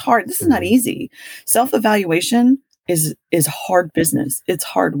times. It's hard. This is not easy. Self-evaluation is hard business. It's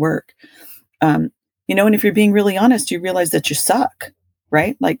hard work. And if you're being really honest, you realize that you suck.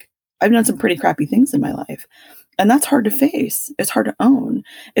 Right? Like, I've done some pretty crappy things in my life, and that's hard to face. It's hard to own,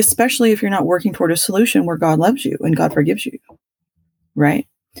 especially if you're not working toward a solution where God loves you and God forgives you. Right?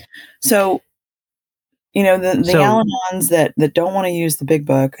 So, the Al-Anons that don't want to use the big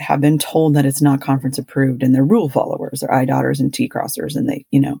book have been told that it's not conference approved, and they're rule followers, they're I-dotters and T-crossers, and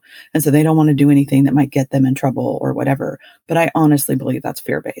and so they don't want to do anything that might get them in trouble or whatever. But I honestly believe that's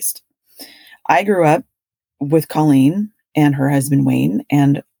fear-based. I grew up with Colleen and her husband, Wayne,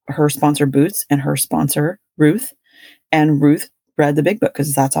 and her sponsor, Boots, and her sponsor, Ruth. And Ruth read the big book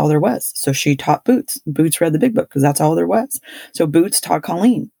because that's all there was. So she taught Boots. Boots read the big book because that's all there was. So Boots taught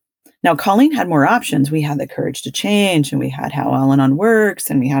Colleen. Now, Colleen had more options. We had the courage to change, and we had how Al-Anon works,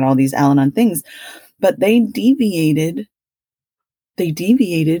 and we had all these Al-Anon things. But they deviated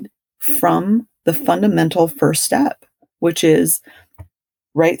from the fundamental first step, which is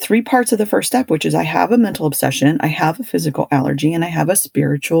right? 3 parts of the first step, which is I have a mental obsession, I have a physical allergy, and I have a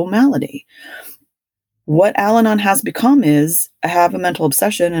spiritual malady. What Al-Anon has become is I have a mental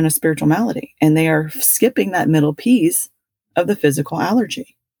obsession and a spiritual malady, and they are skipping that middle piece of the physical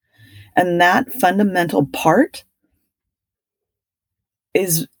allergy. And that fundamental part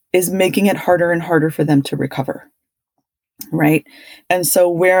is making it harder and harder for them to recover. Right? And so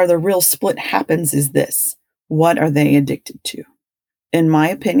where the real split happens is this. What are they addicted to? In my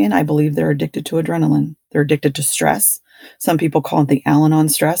opinion, I believe they're addicted to adrenaline. They're addicted to stress. Some people call it the Al-Anon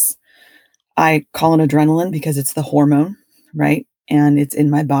stress. I call it adrenaline because it's the hormone, right? And it's in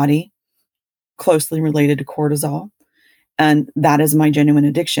my body, closely related to cortisol. And that is my genuine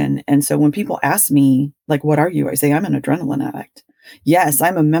addiction. And so when people ask me, like, what are you? I say, I'm an adrenaline addict. Yes,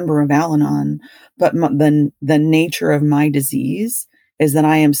 I'm a member of Al-Anon, but the nature of my disease is that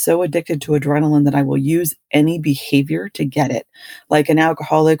I am so addicted to adrenaline that I will use any behavior to get it. Like an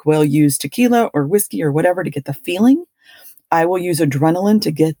alcoholic will use tequila or whiskey or whatever to get the feeling. I will use adrenaline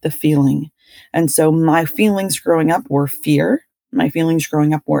to get the feeling. And so my feelings growing up were fear. My feelings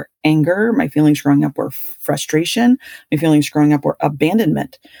growing up were anger. My feelings growing up were frustration. My feelings growing up were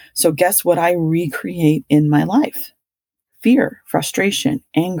abandonment. So guess what I recreate in my life? Fear, frustration,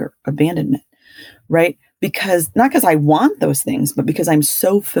 anger, abandonment, right? Because not because I want those things, but because I'm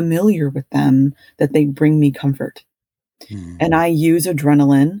so familiar with them that they bring me comfort. And I use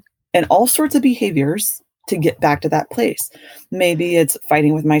adrenaline and all sorts of behaviors to get back to that place. Maybe it's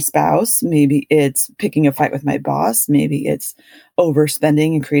fighting with my spouse. Maybe it's picking a fight with my boss. Maybe it's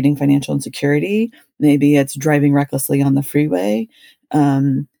overspending and creating financial insecurity. Maybe it's driving recklessly on the freeway.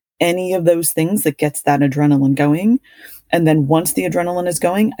 Any of those things that gets that adrenaline going. And then once the adrenaline is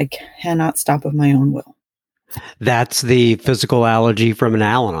going, I cannot stop of my own will. That's the physical allergy from an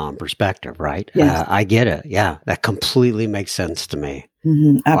Al-Anon perspective, right? Yes. I get it. Yeah, that completely makes sense to me.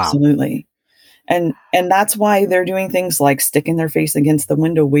 Absolutely. Wow. And that's why they're doing things like sticking their face against the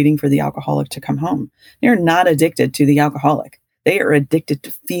window, waiting for the alcoholic to come home. They're not addicted to the alcoholic. They are addicted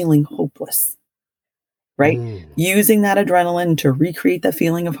to feeling hopeless. Right? Using that adrenaline to recreate the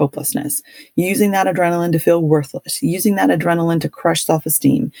feeling of hopelessness, using that adrenaline to feel worthless, using that adrenaline to crush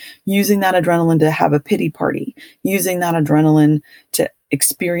self-esteem, using that adrenaline to have a pity party, using that adrenaline to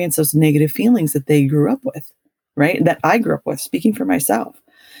experience those negative feelings that they grew up with, right? That I grew up with, speaking for myself,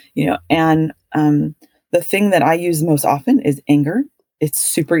 and the thing that I use most often is anger. It's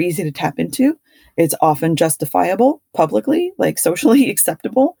super easy to tap into. It's often justifiable publicly, like socially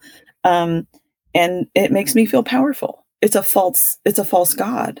acceptable. And it makes me feel powerful. It's a false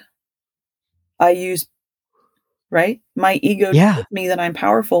God. I use, right? My ego tells me that I'm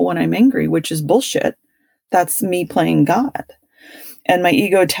powerful when I'm angry, which is bullshit. That's me playing God. And my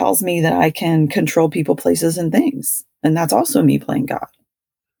ego tells me that I can control people, places, and things. And that's also me playing God.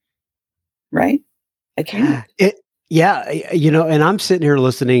 Right? I can't. And I'm sitting here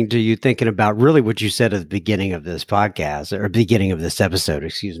listening to you thinking about really what you said at the beginning of this podcast or beginning of this episode,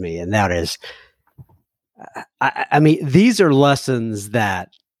 excuse me. And that is, I mean, these are lessons that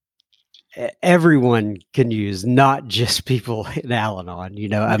everyone can use, not just people in Al-Anon.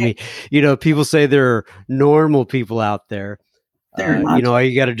 I mean, people say there are normal people out there. All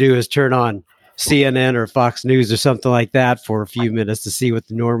you got to do is turn on CNN or Fox News or something like that for a few minutes to see what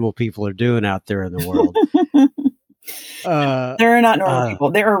the normal people are doing out there in the world. There are not normal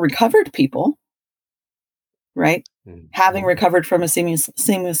people. There are recovered people, right? Having recovered from a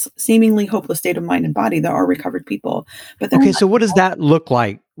seemingly hopeless state of mind and body, there are recovered people. But okay, so what does that look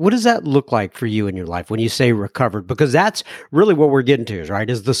like? What does that look like for you in your life when you say recovered? Because that's really what we're getting to, right?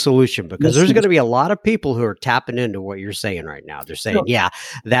 Is the solution. Because there's going to be a lot of people who are tapping into what you're saying right now. They're saying, yeah,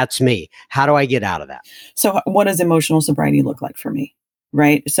 that's me. How do I get out of that? So what does emotional sobriety look like for me?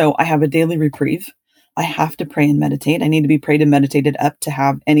 Right? So I have a daily reprieve. I have to pray and meditate. I need to be prayed and meditated up to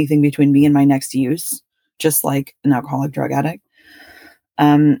have anything between me and my next use, just like an alcoholic drug addict.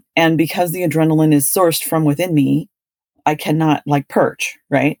 And because the adrenaline is sourced from within me, I cannot purge,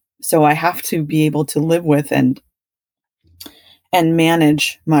 right? So I have to be able to live with and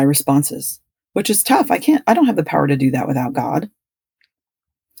manage my responses, which is tough. I don't have the power to do that without God.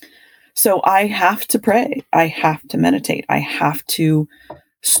 So I have to pray. I have to meditate. I have to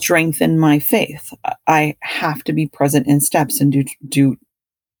strengthen my faith. I have to be present in steps and do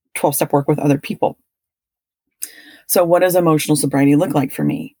 12-step work with other people. So what does emotional sobriety look like for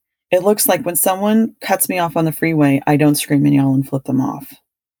me? It looks like when someone cuts me off on the freeway, I don't scream and yell and flip them off.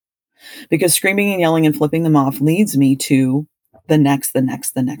 Because screaming and yelling and flipping them off leads me to the next,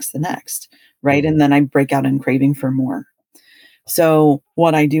 right? And then I break out in craving for more. So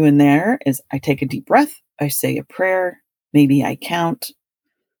what I do in there is I take a deep breath, I say a prayer, maybe I count,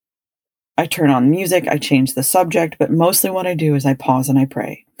 I turn on music, I change the subject, but mostly what I do is I pause and I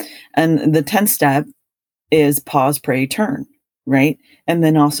pray. And the 10th step is pause, pray, turn, right? And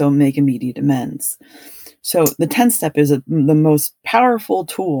then also make immediate amends. So the 10th step is the most powerful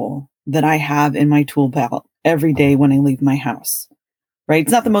tool that I have in my tool belt every day when I leave my house, right?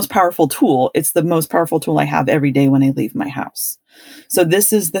 It's not the most powerful tool. It's the most powerful tool I have every day when I leave my house. So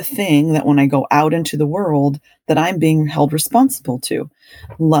this is the thing that when I go out into the world that I'm being held responsible to.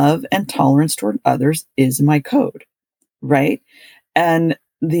 Love and tolerance toward others is my code, right? And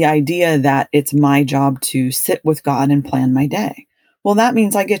the idea that it's my job to sit with God and plan my day. Well, that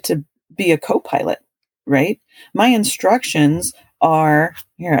means I get to be a co-pilot, right? My instructions are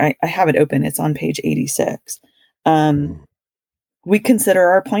here. I have it open. It's on page 86. We consider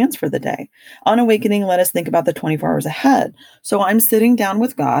our plans for the day. On awakening, let us think about the 24 hours ahead. So I'm sitting down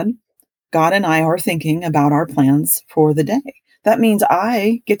with God. God and I are thinking about our plans for the day. That means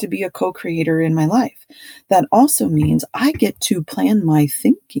I get to be a co-creator in my life. That also means I get to plan my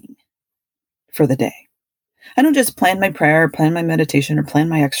thinking for the day. I don't just plan my prayer, or plan my meditation, or plan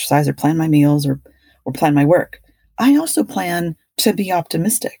my exercise, or plan my meals, or plan my work. I also plan to be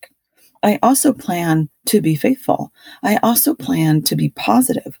optimistic. I also plan to be faithful. I also plan to be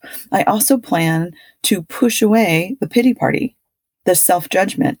positive. I also plan to push away the pity party, the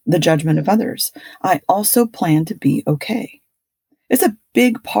self-judgment, the judgment of others. I also plan to be okay. It's a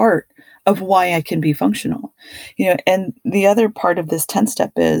big part of why I can be functional. And the other part of this 10th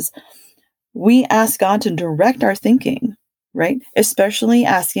step is we ask God to direct our thinking, right? Especially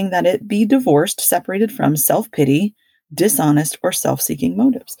asking that it be divorced, separated from self-pity, dishonest, or self-seeking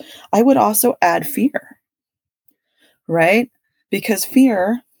motives. I would also add fear, right? Because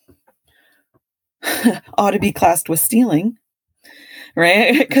fear ought to be classed with stealing,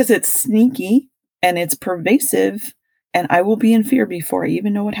 right? Because it's sneaky and it's pervasive, and I will be in fear before I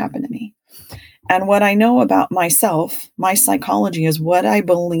even know what happened to me. And what I know about myself, my psychology, is what I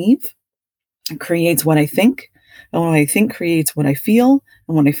believe creates what I think, and what I think creates what I feel,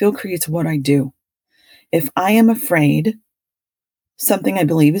 and what I feel creates what I do. If I am afraid, something I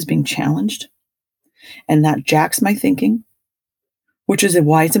believe is being challenged, and that jacks my thinking, which is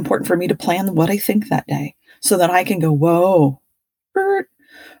why it's important for me to plan what I think that day, so that I can go, whoa,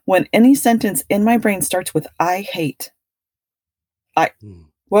 when any sentence in my brain starts with I hate,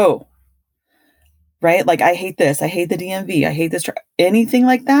 whoa, right? Like, I hate this, I hate the DMV, I hate this, anything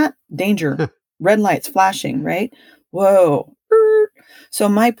like that, danger, red lights flashing, right? Whoa. So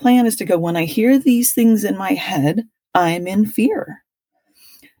my plan is to go, when I hear these things in my head, I'm in fear.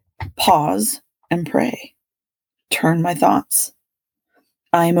 Pause and pray. Turn my thoughts.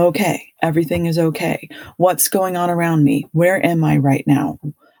 I'm okay. Everything is okay. What's going on around me? Where am I right now?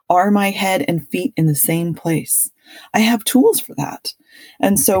 Are my head and feet in the same place? I have tools for that.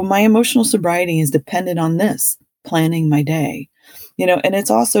 And so my emotional sobriety is dependent on this, planning my day. And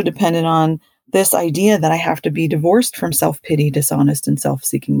it's also dependent on this idea that I have to be divorced from self-pity, dishonest, and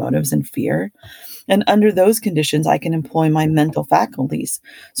self-seeking motives and fear. And under those conditions, I can employ my mental faculties.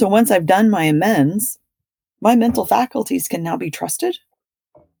 So once I've done my amends, my mental faculties can now be trusted.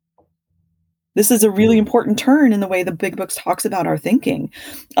 This is a really important turn in the way the Big Book talks about our thinking.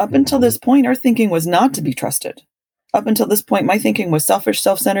 Up until this point, our thinking was not to be trusted. Up until this point, my thinking was selfish,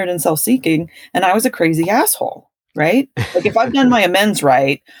 self-centered, and self-seeking, and I was a crazy asshole, right? Like, if I've done my amends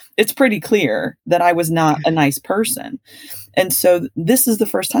right, it's pretty clear that I was not a nice person. And so this is the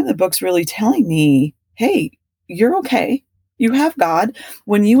first time the book's really telling me, hey, you're okay. You have God.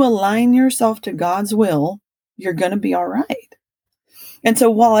 When you align yourself to God's will, you're going to be all right. And so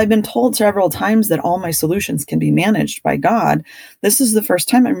while I've been told several times that all my solutions can be managed by God, this is the first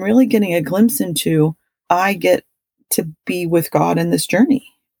time I'm really getting a glimpse into I get to be with God in this journey.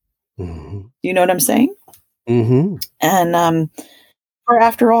 Mm-hmm. You know what I'm saying? Mm-hmm. And for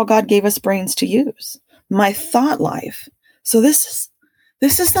after all, God gave us brains to use. My thought life. So this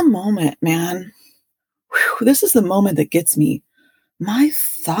is the moment, man. Whew, this is the moment that gets me. My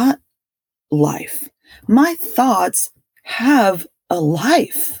thought life. My thoughts have a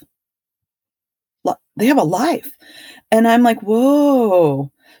life. They have a life. And I'm like,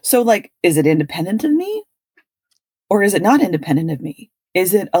 whoa. So, like, is it independent of me? Or is it not independent of me?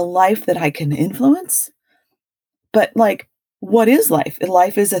 Is it a life that I can influence? But, like, what is life?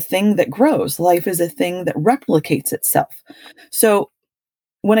 Life is a thing that grows. Life is a thing that replicates itself. So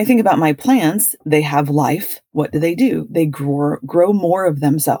when I think about my plants, they have life. What do? They grow more of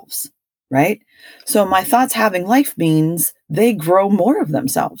themselves, right? So my thoughts having life means they grow more of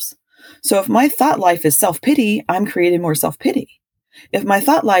themselves. So if my thought life is self-pity, I'm creating more self-pity. If my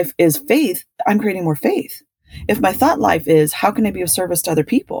thought life is faith, I'm creating more faith. If my thought life is, how can I be of service to other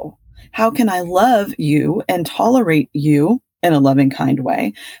people? How can I love you and tolerate you in a loving, kind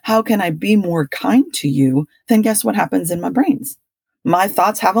way? How can I be more kind to you? Then guess what happens in my brains? My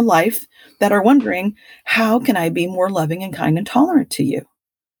thoughts have a life that are wondering, how can I be more loving and kind and tolerant to you?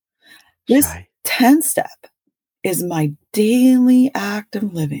 This Right. 10 step is my daily act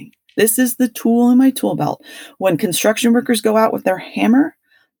of living. This is the tool in my tool belt. When construction workers go out with their hammer,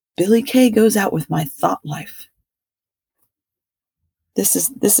 BillieKai goes out with my thought life. This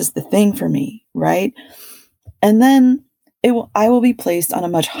is the thing for me, right? And then I will be placed on a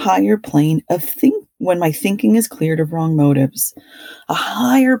much higher plane of when my thinking is cleared of wrong motives. A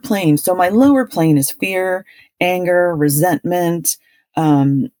higher plane. So my lower plane is fear, anger, resentment,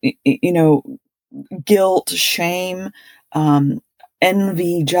 guilt, shame,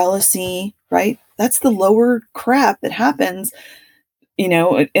 envy, jealousy, right? That's the lower crap that happens, in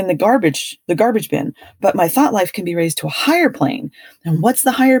the garbage bin. But my thought life can be raised to a higher plane. And what's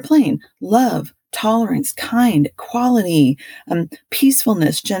the higher plane? Love, tolerance, kind, quality,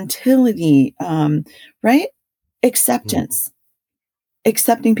 peacefulness, gentility, right? Acceptance.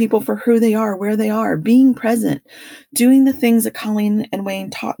 Accepting people for who they are, where they are, being present, doing the things that Colleen and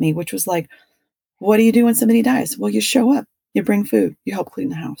Wayne taught me, which was like, what do you do when somebody dies? Well, you show up, you bring food, you help clean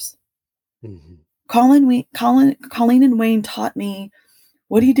the house. Mm-hmm. Colleen and Wayne taught me,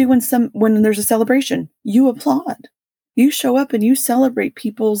 what do you do when there's a celebration? You applaud. You show up and you celebrate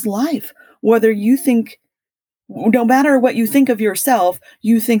people's life. No matter what you think of yourself,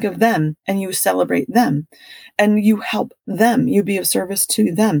 you think of them and you celebrate them and you help them. You be of service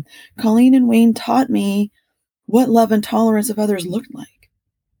to them. Colleen and Wayne taught me what love and tolerance of others looked like.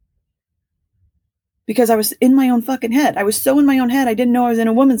 Because I was in my own fucking head. I was so in my own head, I didn't know I was in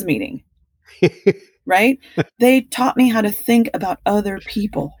a women's meeting. Right? They taught me how to think about other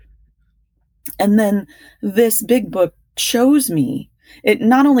people. And then this big book shows me, it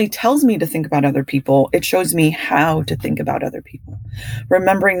not only tells me to think about other people, it shows me how to think about other people.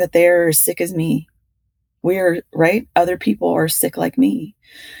 Remembering that they're as sick as me. Right? Other people are sick like me.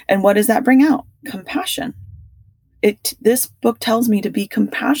 And what does that bring out? Compassion. This book tells me to be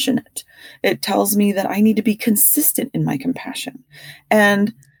compassionate. It tells me that I need to be consistent in my compassion.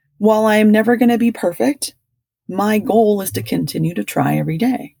 And while I'm never going to be perfect, my goal is to continue to try every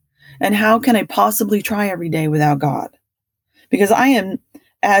day. And how can I possibly try every day without God? Because I am,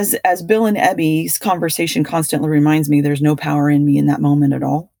 as Bill and Ebby's conversation constantly reminds me, there's no power in me in that moment at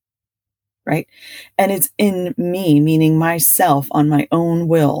all. Right? And it's in me, meaning myself on my own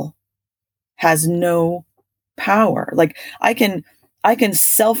will, has no power. Like I can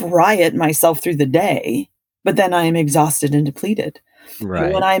self-riot myself through the day, but then I am exhausted and depleted. Right.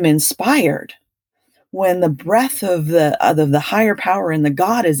 But when I'm inspired, when the breath of the higher power and the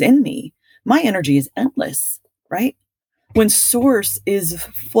God is in me, my energy is endless, right? When source is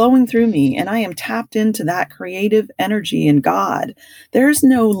flowing through me and I am tapped into that creative energy in God, there's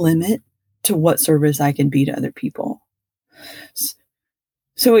no limit to what service I can be to other people.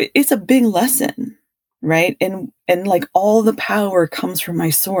 So it's a big lesson, right? And like all the power comes from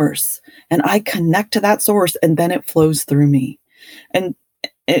my source and I connect to that source and then it flows through me. And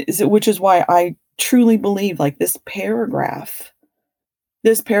which is why I truly believe like this paragraph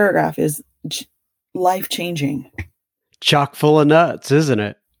is life-changing. Chock full of nuts, isn't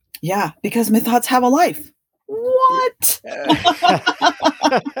it? Yeah, because my thoughts have a life. What?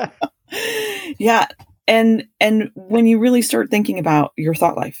 Yeah. And when you really start thinking about your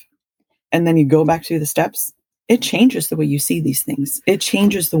thought life and then you go back to the steps, it changes the way you see these things. It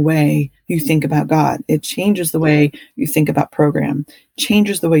changes the way you think about God. It changes the way you think about program,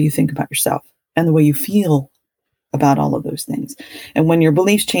 changes the way you think about yourself and the way you feel about all of those things. And when your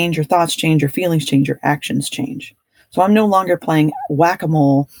beliefs change, your thoughts change, your feelings change, your actions change. So I'm no longer playing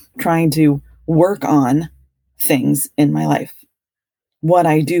whack-a-mole trying to work on things in my life. What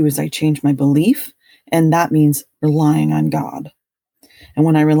I do is I change my belief, and that means relying on God. And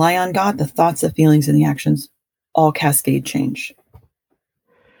when I rely on God, the thoughts, the feelings, and the actions all cascade change.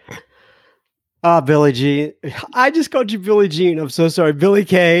 Billie Jean. I just called you Billie Jean. I'm so sorry.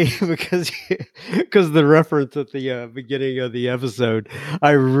 BillieKai, because of the reference at the beginning of the episode.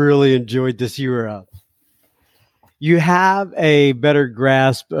 I really enjoyed this. You have a better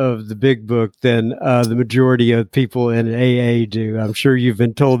grasp of the big book than the majority of people in AA do. I'm sure you've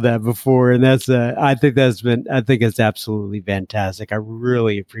been told that before. And I think it's absolutely fantastic. I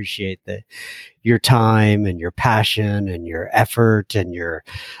really appreciate your time and your passion and your effort and your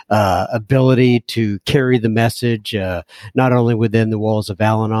ability to carry the message, not only within the walls of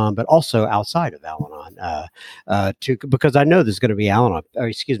Al-Anon, but also outside of Al-Anon. Because I know there's going to be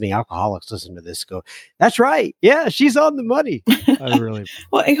alcoholics listen to this go, that's right. Yeah, she's on the money.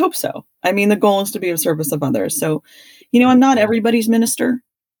 Well, I hope so. I mean, the goal is to be of service of others. So, I'm not everybody's minister.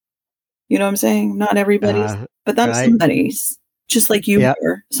 You know what I'm saying? Not everybody's, but that's somebody's. just like you Yeah.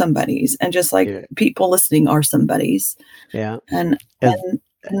 are somebody's, and just like Yeah. people listening are somebody's. Yeah. And As-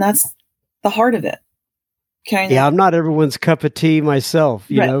 that's the heart of it. Carrying Yeah, that. I'm not everyone's cup of tea myself,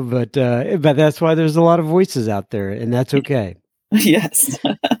 you Right. know, but that's why there's a lot of voices out there, and that's okay. Yes.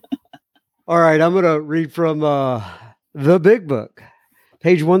 All right, I'm going to read from the Big Book,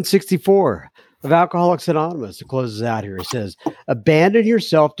 page 164 of Alcoholics Anonymous. It closes out here. It says, abandon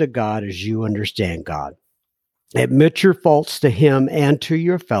yourself to God as you understand God. Admit your faults to Him and to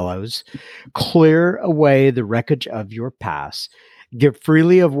your fellows. Clear away the wreckage of your past. Give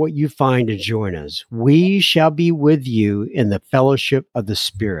freely of what you find and join us. We shall be with you in the fellowship of the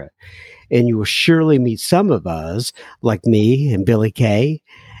Spirit. And you will surely meet some of us, like me and BillieKai,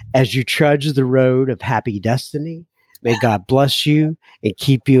 as you trudge the road of happy destiny. May God bless you and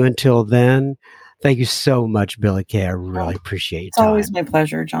keep you until then. Thank you so much, BillieKai. I really appreciate your It's time. always my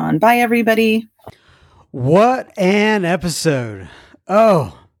pleasure, John. Bye, everybody. What an episode.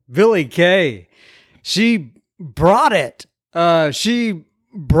 Oh, BillieKai. She brought it. She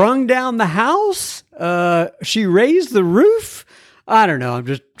brung down the house. She raised the roof. I don't know. I'm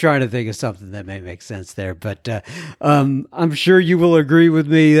just trying to think of something that may make sense there. But I'm sure you will agree with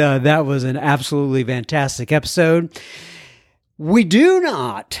me. That was an absolutely fantastic episode. We do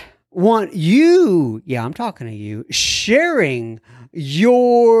not want you, I'm talking to you, sharing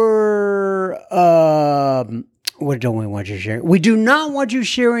your, what don't we want you sharing? We do not want you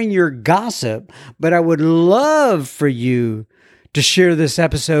sharing your gossip, but I would love for you to share this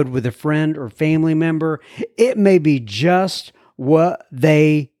episode with a friend or family member. It may be just what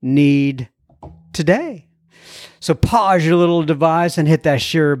they need today. So pause your little device and hit that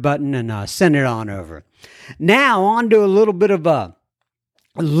share button and send it on over. Now on to a little bit of a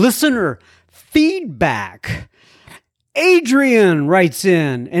listener feedback. Adrian writes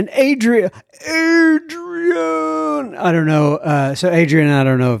in, and Adrian, I don't know. So Adrian, I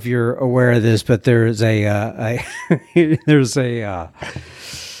don't know if you're aware of this, but there's a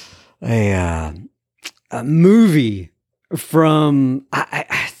movie from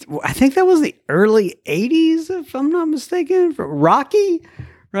I think that was the early 80s, if I'm not mistaken, for Rocky,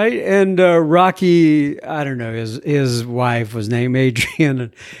 right? And Rocky, I don't know, his wife was named Adrian,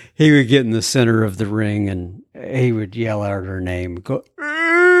 and he would get in the center of the ring and he would yell out her name, go,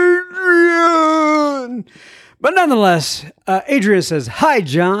 Adrian! But nonetheless, Adrian says, hi,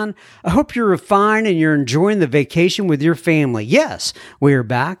 John. I hope you're fine and you're enjoying the vacation with your family. Yes, we are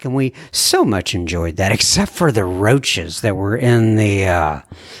back and we so much enjoyed that, except for the roaches that were in the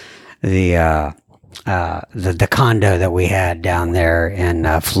condo that we had down there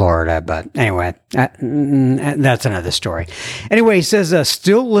in Florida. But anyway, that's another story. Anyway, he says,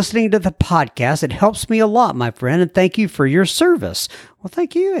 still listening to the podcast. It helps me a lot, my friend, and thank you for your service. Well,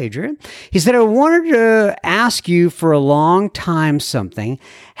 thank you, Adrian. He said, I wanted to ask you for a long time something.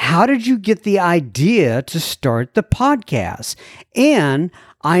 How did you get the idea to start the podcast? And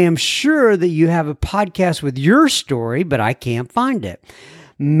I am sure that you have a podcast with your story, but I can't find it.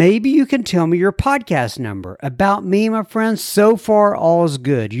 Maybe you can tell me your podcast number. About me, my friends, so far all is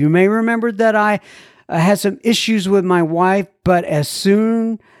good. You may remember that I had some issues with my wife, but as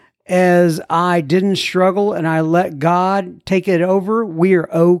soon as I didn't struggle and I let God take it over, we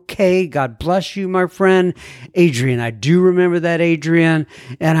are okay. God bless you, my friend. Adrian, I do remember that, Adrian,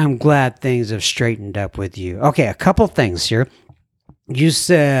 and I'm glad things have straightened up with you. Okay, a couple things here. You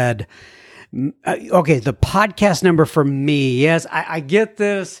said, okay, the podcast number for me. Yes, I get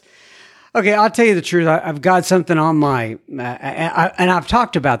this. Okay, I'll tell you the truth. I've got something on my, and I've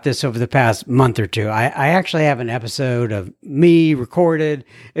talked about this over the past month or two. I actually have an episode of me recorded.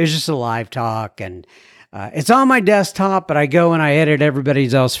 It was just a live talk, and it's on my desktop, but I go and I edit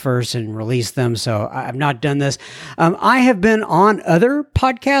everybody else first and release them. So I've not done this. I have been on other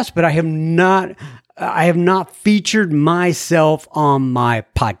podcasts, but I have not featured myself on my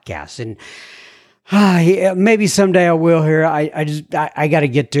podcast. And yeah, maybe someday I will here. I got to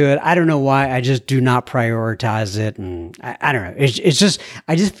get to it. I don't know why. I just do not prioritize it. And I don't know. It's just,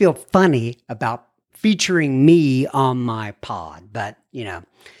 I just feel funny about featuring me on my pod, but you know,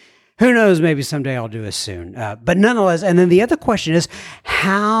 who knows? Maybe someday I'll do it soon. But nonetheless, and then the other question is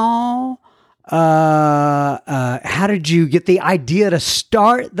how did you get the idea to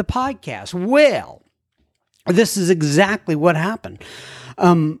start the podcast? Well, this is exactly what happened.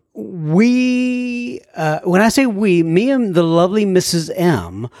 When I say we, me and the lovely Mrs.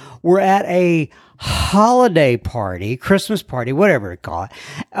 M were at a holiday party, Christmas party, whatever you call it,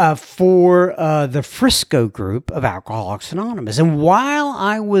 for the Frisco group of Alcoholics Anonymous. And while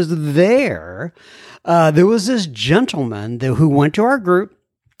I was there was this gentleman who went to our group.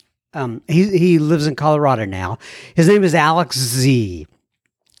 He lives in Colorado now. His name is Alex Z.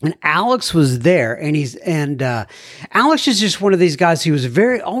 And Alex was there, and Alex is just one of these guys who was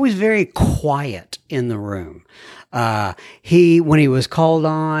always very quiet in the room. When he was called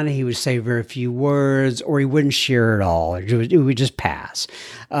on, he would say very few words, or he wouldn't share at all. It would just pass.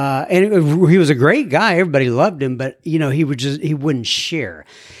 He was a great guy. Everybody loved him, but he wouldn't share.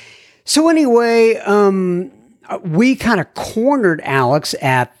 So anyway, we kind of cornered Alex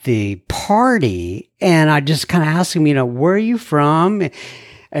at the party, and I just kind of asked him, where are you from?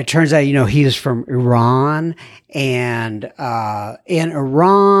 It turns out, he is from Iran, and in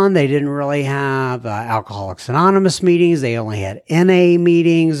Iran, they didn't really have Alcoholics Anonymous meetings. They only had NA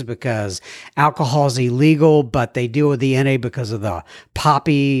meetings because alcohol is illegal, but they deal with the NA because of the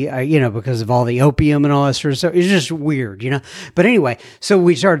poppy, because of all the opium and all that sort of stuff. It's just weird, But anyway, so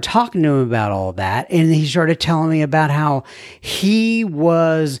we started talking to him about all that, and he started telling me about how he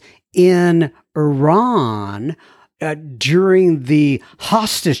was in Iran during the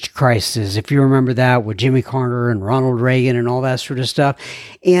hostage crisis, if you remember that, with Jimmy Carter and Ronald Reagan and all that sort of stuff.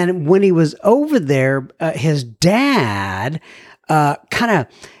 And when he was over there, his dad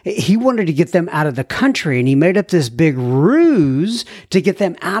he wanted to get them out of the country, and he made up this big ruse to get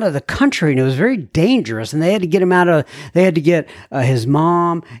them out of the country, and it was very dangerous. And they had to get his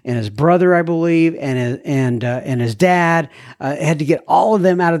mom and his brother, I believe, and his dad had to get all of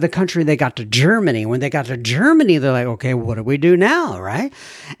them out of the country. They got to Germany. When they got to Germany, they're like, okay, what do we do now, right?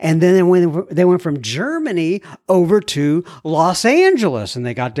 And then when they went from Germany over to Los Angeles, and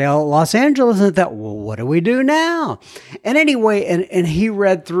they got to Los Angeles, and they thought, well, what do we do now? And anyway, and he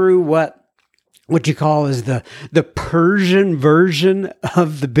read through what you call is the Persian version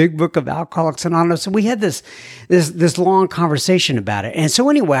of the Big Book of Alcoholics Anonymous. So we had this long conversation about it. And so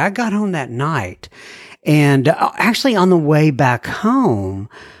anyway, I got home that night, and actually on the way back home,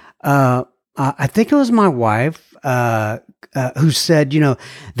 I think it was my wife who said,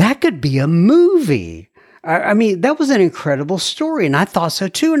 that could be a movie. I mean, that was an incredible story, and I thought so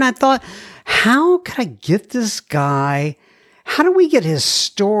too. And I thought, how could I get this guy? How do we get his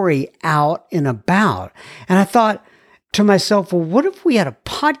story out and about? And I thought to myself, well, what if we had a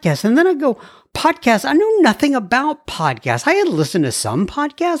podcast? And then I go, podcast? I know nothing about podcasts. I had listened to some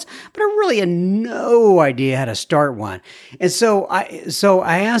podcasts, but I really had no idea how to start one. And so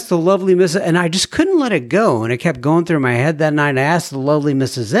I asked the lovely Mrs. and I just couldn't let it go. And it kept going through my head that night. I asked the lovely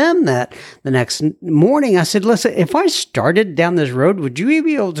Mrs. M that the next morning. I said, listen, if I started down this road, would you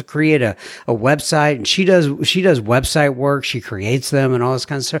be able to create a website? And she does website work. She creates them and all this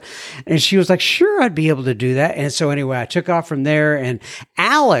kind of stuff. And she was like, sure, I'd be able to do that. And so anyway, I took off from there. And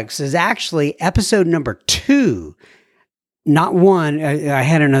Alex is actually episode number 2, not 1. I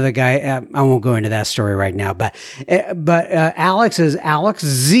had another guy. I won't go into that story right now, but Alex is Alex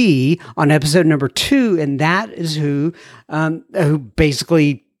Z on episode number 2, and that is who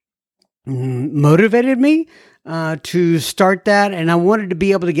basically motivated me to start that. And I wanted to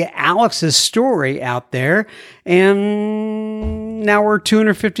be able to get Alex's story out there. And now we're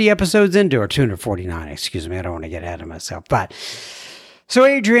 250 episodes into, or 249. Excuse me. I don't want to get ahead of myself, but. So,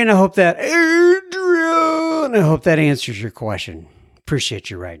 Adrian, I hope that answers your question. Appreciate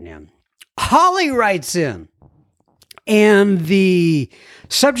you writing in. Holly writes in, and the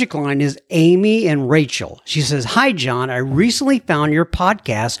subject line is Amy and Rachel. She says, hi, John. I recently found your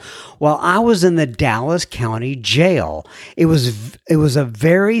podcast while I was in the Dallas County Jail. It was a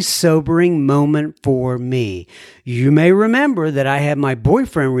very sobering moment for me. You may remember that I had my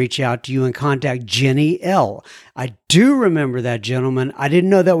boyfriend reach out to you and contact Jenny L. I do remember that, gentleman. I didn't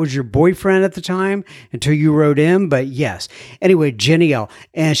know that was your boyfriend at the time until you wrote in, but yes. Anyway, Jenny L.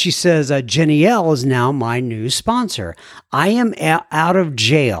 And she says, Jenny L is now my new sponsor. I am out of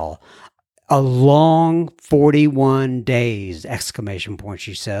jail. A long 41 days, !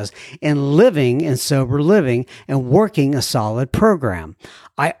 She says, and living in sober living and working a solid program.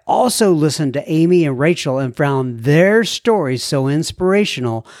 I also listened to Amy and Rachel and found their stories so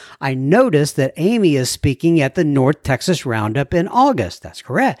inspirational. I noticed that Amy is speaking at the North Texas Roundup in August. That's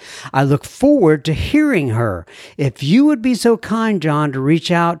correct. I look forward to hearing her. If you would be so kind, John, to reach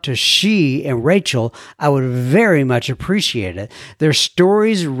out to she and Rachel, I would very much appreciate it. Their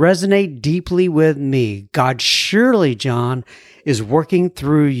stories resonate deeply with me. God surely, John, is working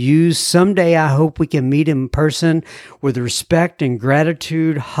through you. Someday I hope we can meet in person. With respect and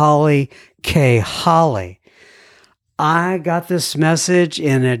gratitude, Holly K. Holly. I got this message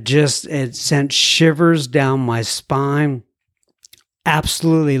and it sent shivers down my spine.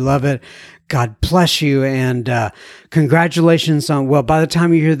 Absolutely love it. God bless you, and congratulations on, well, by the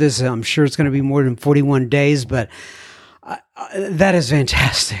time you hear this, I'm sure it's going to be more than 41 days, but That is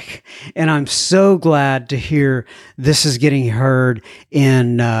fantastic. And I'm so glad to hear this is getting heard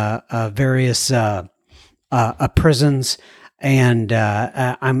in various prisons. And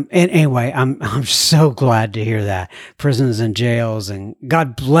I'm so glad to hear that. Prisons and jails, and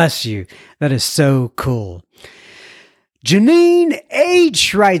God bless you. That is so cool. Janine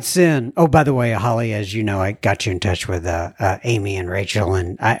H. writes in. Oh, by the way, Holly, as you know, I got you in touch with Amy and Rachel,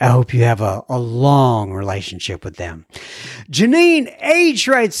 and I hope you have a long relationship with them. Janine H.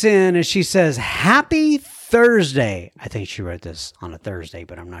 writes in, and she says, Happy Thursday. I think she wrote this on a Thursday,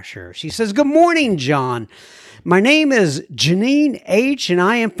 but I'm not sure. She says, Good morning, John. My name is Janine H., and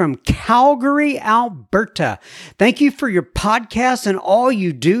I am from Calgary, Alberta. Thank you for your podcast and all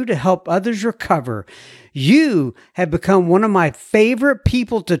you do to help others recover. You have become one of my favorite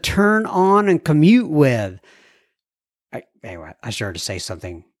people to turn on and commute with. Anyway, I started to say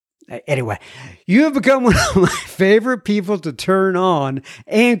something. Anyway, you have become one of my favorite people to turn on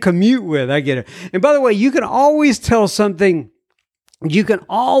and commute with. I get it. And by the way, you can always tell something. You can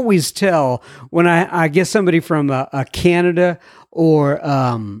always tell when I get somebody from Canada or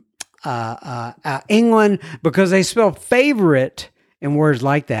England, because they spell favorite in words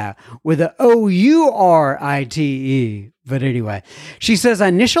like that with a O-U-R-I-T-E. But anyway, she says, I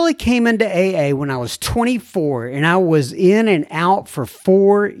initially came into AA when I was 24, and I was in and out for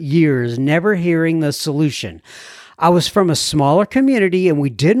 4 years, never hearing the solution. I was from a smaller community, and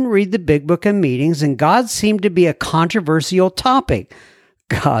we didn't read the big book in meetings, and God seemed to be a controversial topic.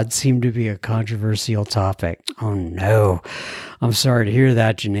 God seemed to be a controversial topic. Oh, no. I'm sorry to hear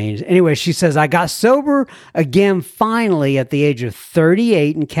that, Janine. Anyway, she says, I got sober again finally at the age of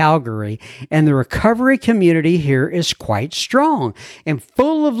 38 in Calgary, and the recovery community here is quite strong and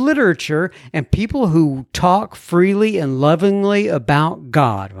full of literature and people who talk freely and lovingly about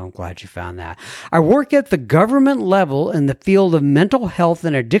God. Well, I'm glad you found that. I work at the government level in the field of mental health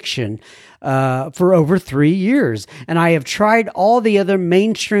and addiction for over 3 years, and I have tried all the other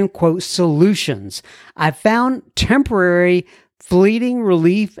mainstream, quote, solutions. I found temporary, fleeting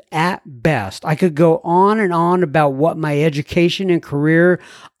relief at best. I could go on and on about what my education and career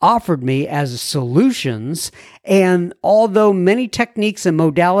offered me as solutions, and although many techniques and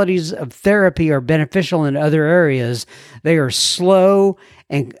modalities of therapy are beneficial in other areas, they are slow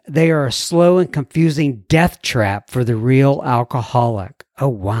and confusing death trap for the real alcoholic. Oh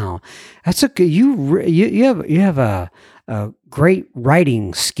wow, that's a good. You have a great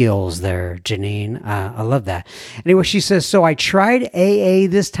writing skills there, Janine. I love that. Anyway, she says, so I tried AA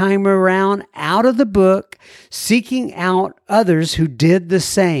this time around out of the book, seeking out others who did the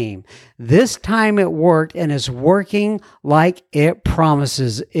same. This time it worked and is working like it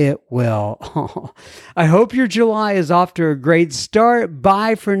promises it will. I hope your July is off to a great start.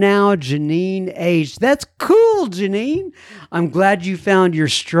 Bye for now, Janine H. That's cool, Janine. I'm glad you found your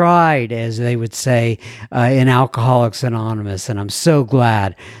stride, as they would say in Alcoholics Anonymous. And I'm so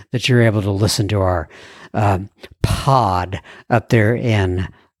glad that you're able to listen to our pod up there in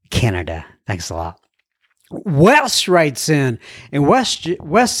Canada. Thanks a lot. Wes writes in, and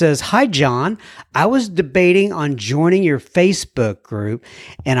Wes says, Hi, John. I was debating on joining your Facebook group,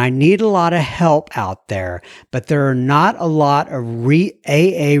 and I need a lot of help out there, but there are not a lot of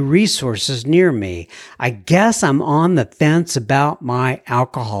AA resources near me. I guess I'm on the fence about my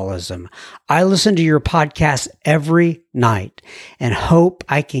alcoholism. I listen to your podcast every night and hope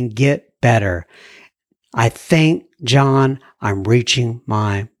I can get better. I think, John, I'm reaching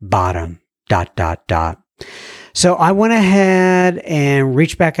my bottom, ... So I went ahead and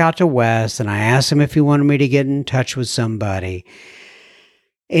reached back out to Wes, and I asked him if he wanted me to get in touch with somebody.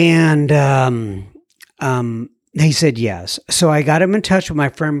 And he said yes. So I got him in touch with my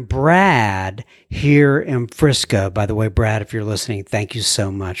friend Brad here in Frisco. By the way, Brad, if you're listening, thank you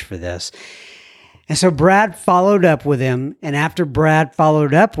so much for this. And so Brad followed up with him. And after Brad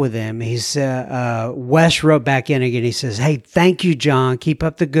followed up with him, he said, Wes wrote back in again. He says, hey, thank you, John. Keep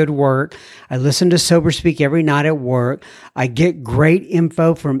up the good work. I listen to Sober Speak every night at work. I get great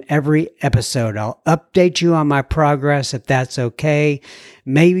info from every episode. I'll update you on my progress if that's okay.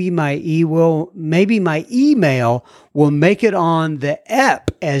 Maybe my email will make it on the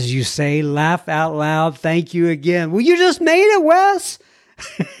ep, as you say. Laugh out loud. Thank you again. Well, you just made it, Wes.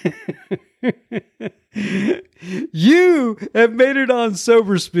 You have made it on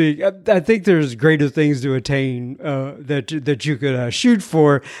Sober Speak. I think there's greater things to attain that you could shoot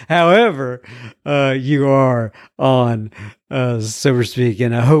for. However, you are on Sober Speak,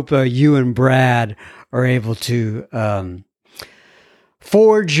 and I hope you and Brad are able to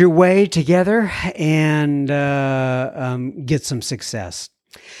forge your way together and get some success.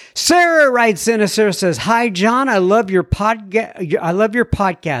 Sarah writes in. Sarah says, "Hi, John. I love your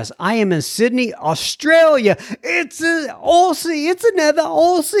podcast. I am in Sydney, Australia. It's an Aussie. It's another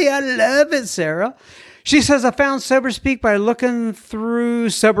Aussie. I love it, Sarah." She says, "I found Sober Speak by looking through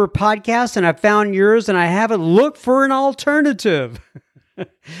Sober Podcasts, and I found yours, and I haven't looked for an alternative."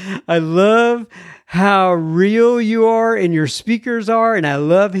 I love how real you are and your speakers are, and I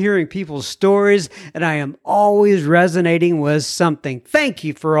love hearing people's stories, and I am always resonating with something. Thank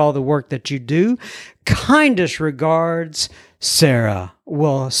you for all the work that you do. Kindest regards, Sarah.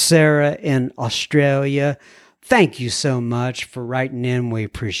 Well, Sarah in Australia, thank you so much for writing in. We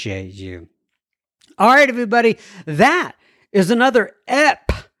appreciate you. All right, everybody, that is another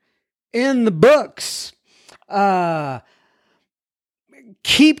ep in the books.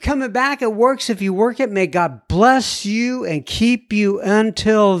 Keep coming back. It works if you work it. May God bless you and keep you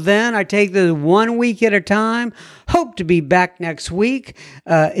until then. I take this 1 week at a time. Hope to be back next week.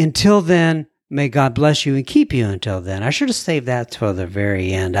 Until then, may God bless you and keep you until then. I should have saved that till the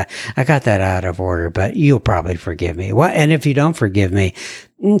very end. I got that out of order, but you'll probably forgive me. And if you don't forgive me,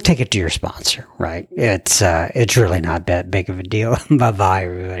 take it to your sponsor, right? It's really not that big of a deal. Bye-bye,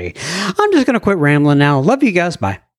 everybody. I'm just going to quit rambling now. Love you guys. Bye.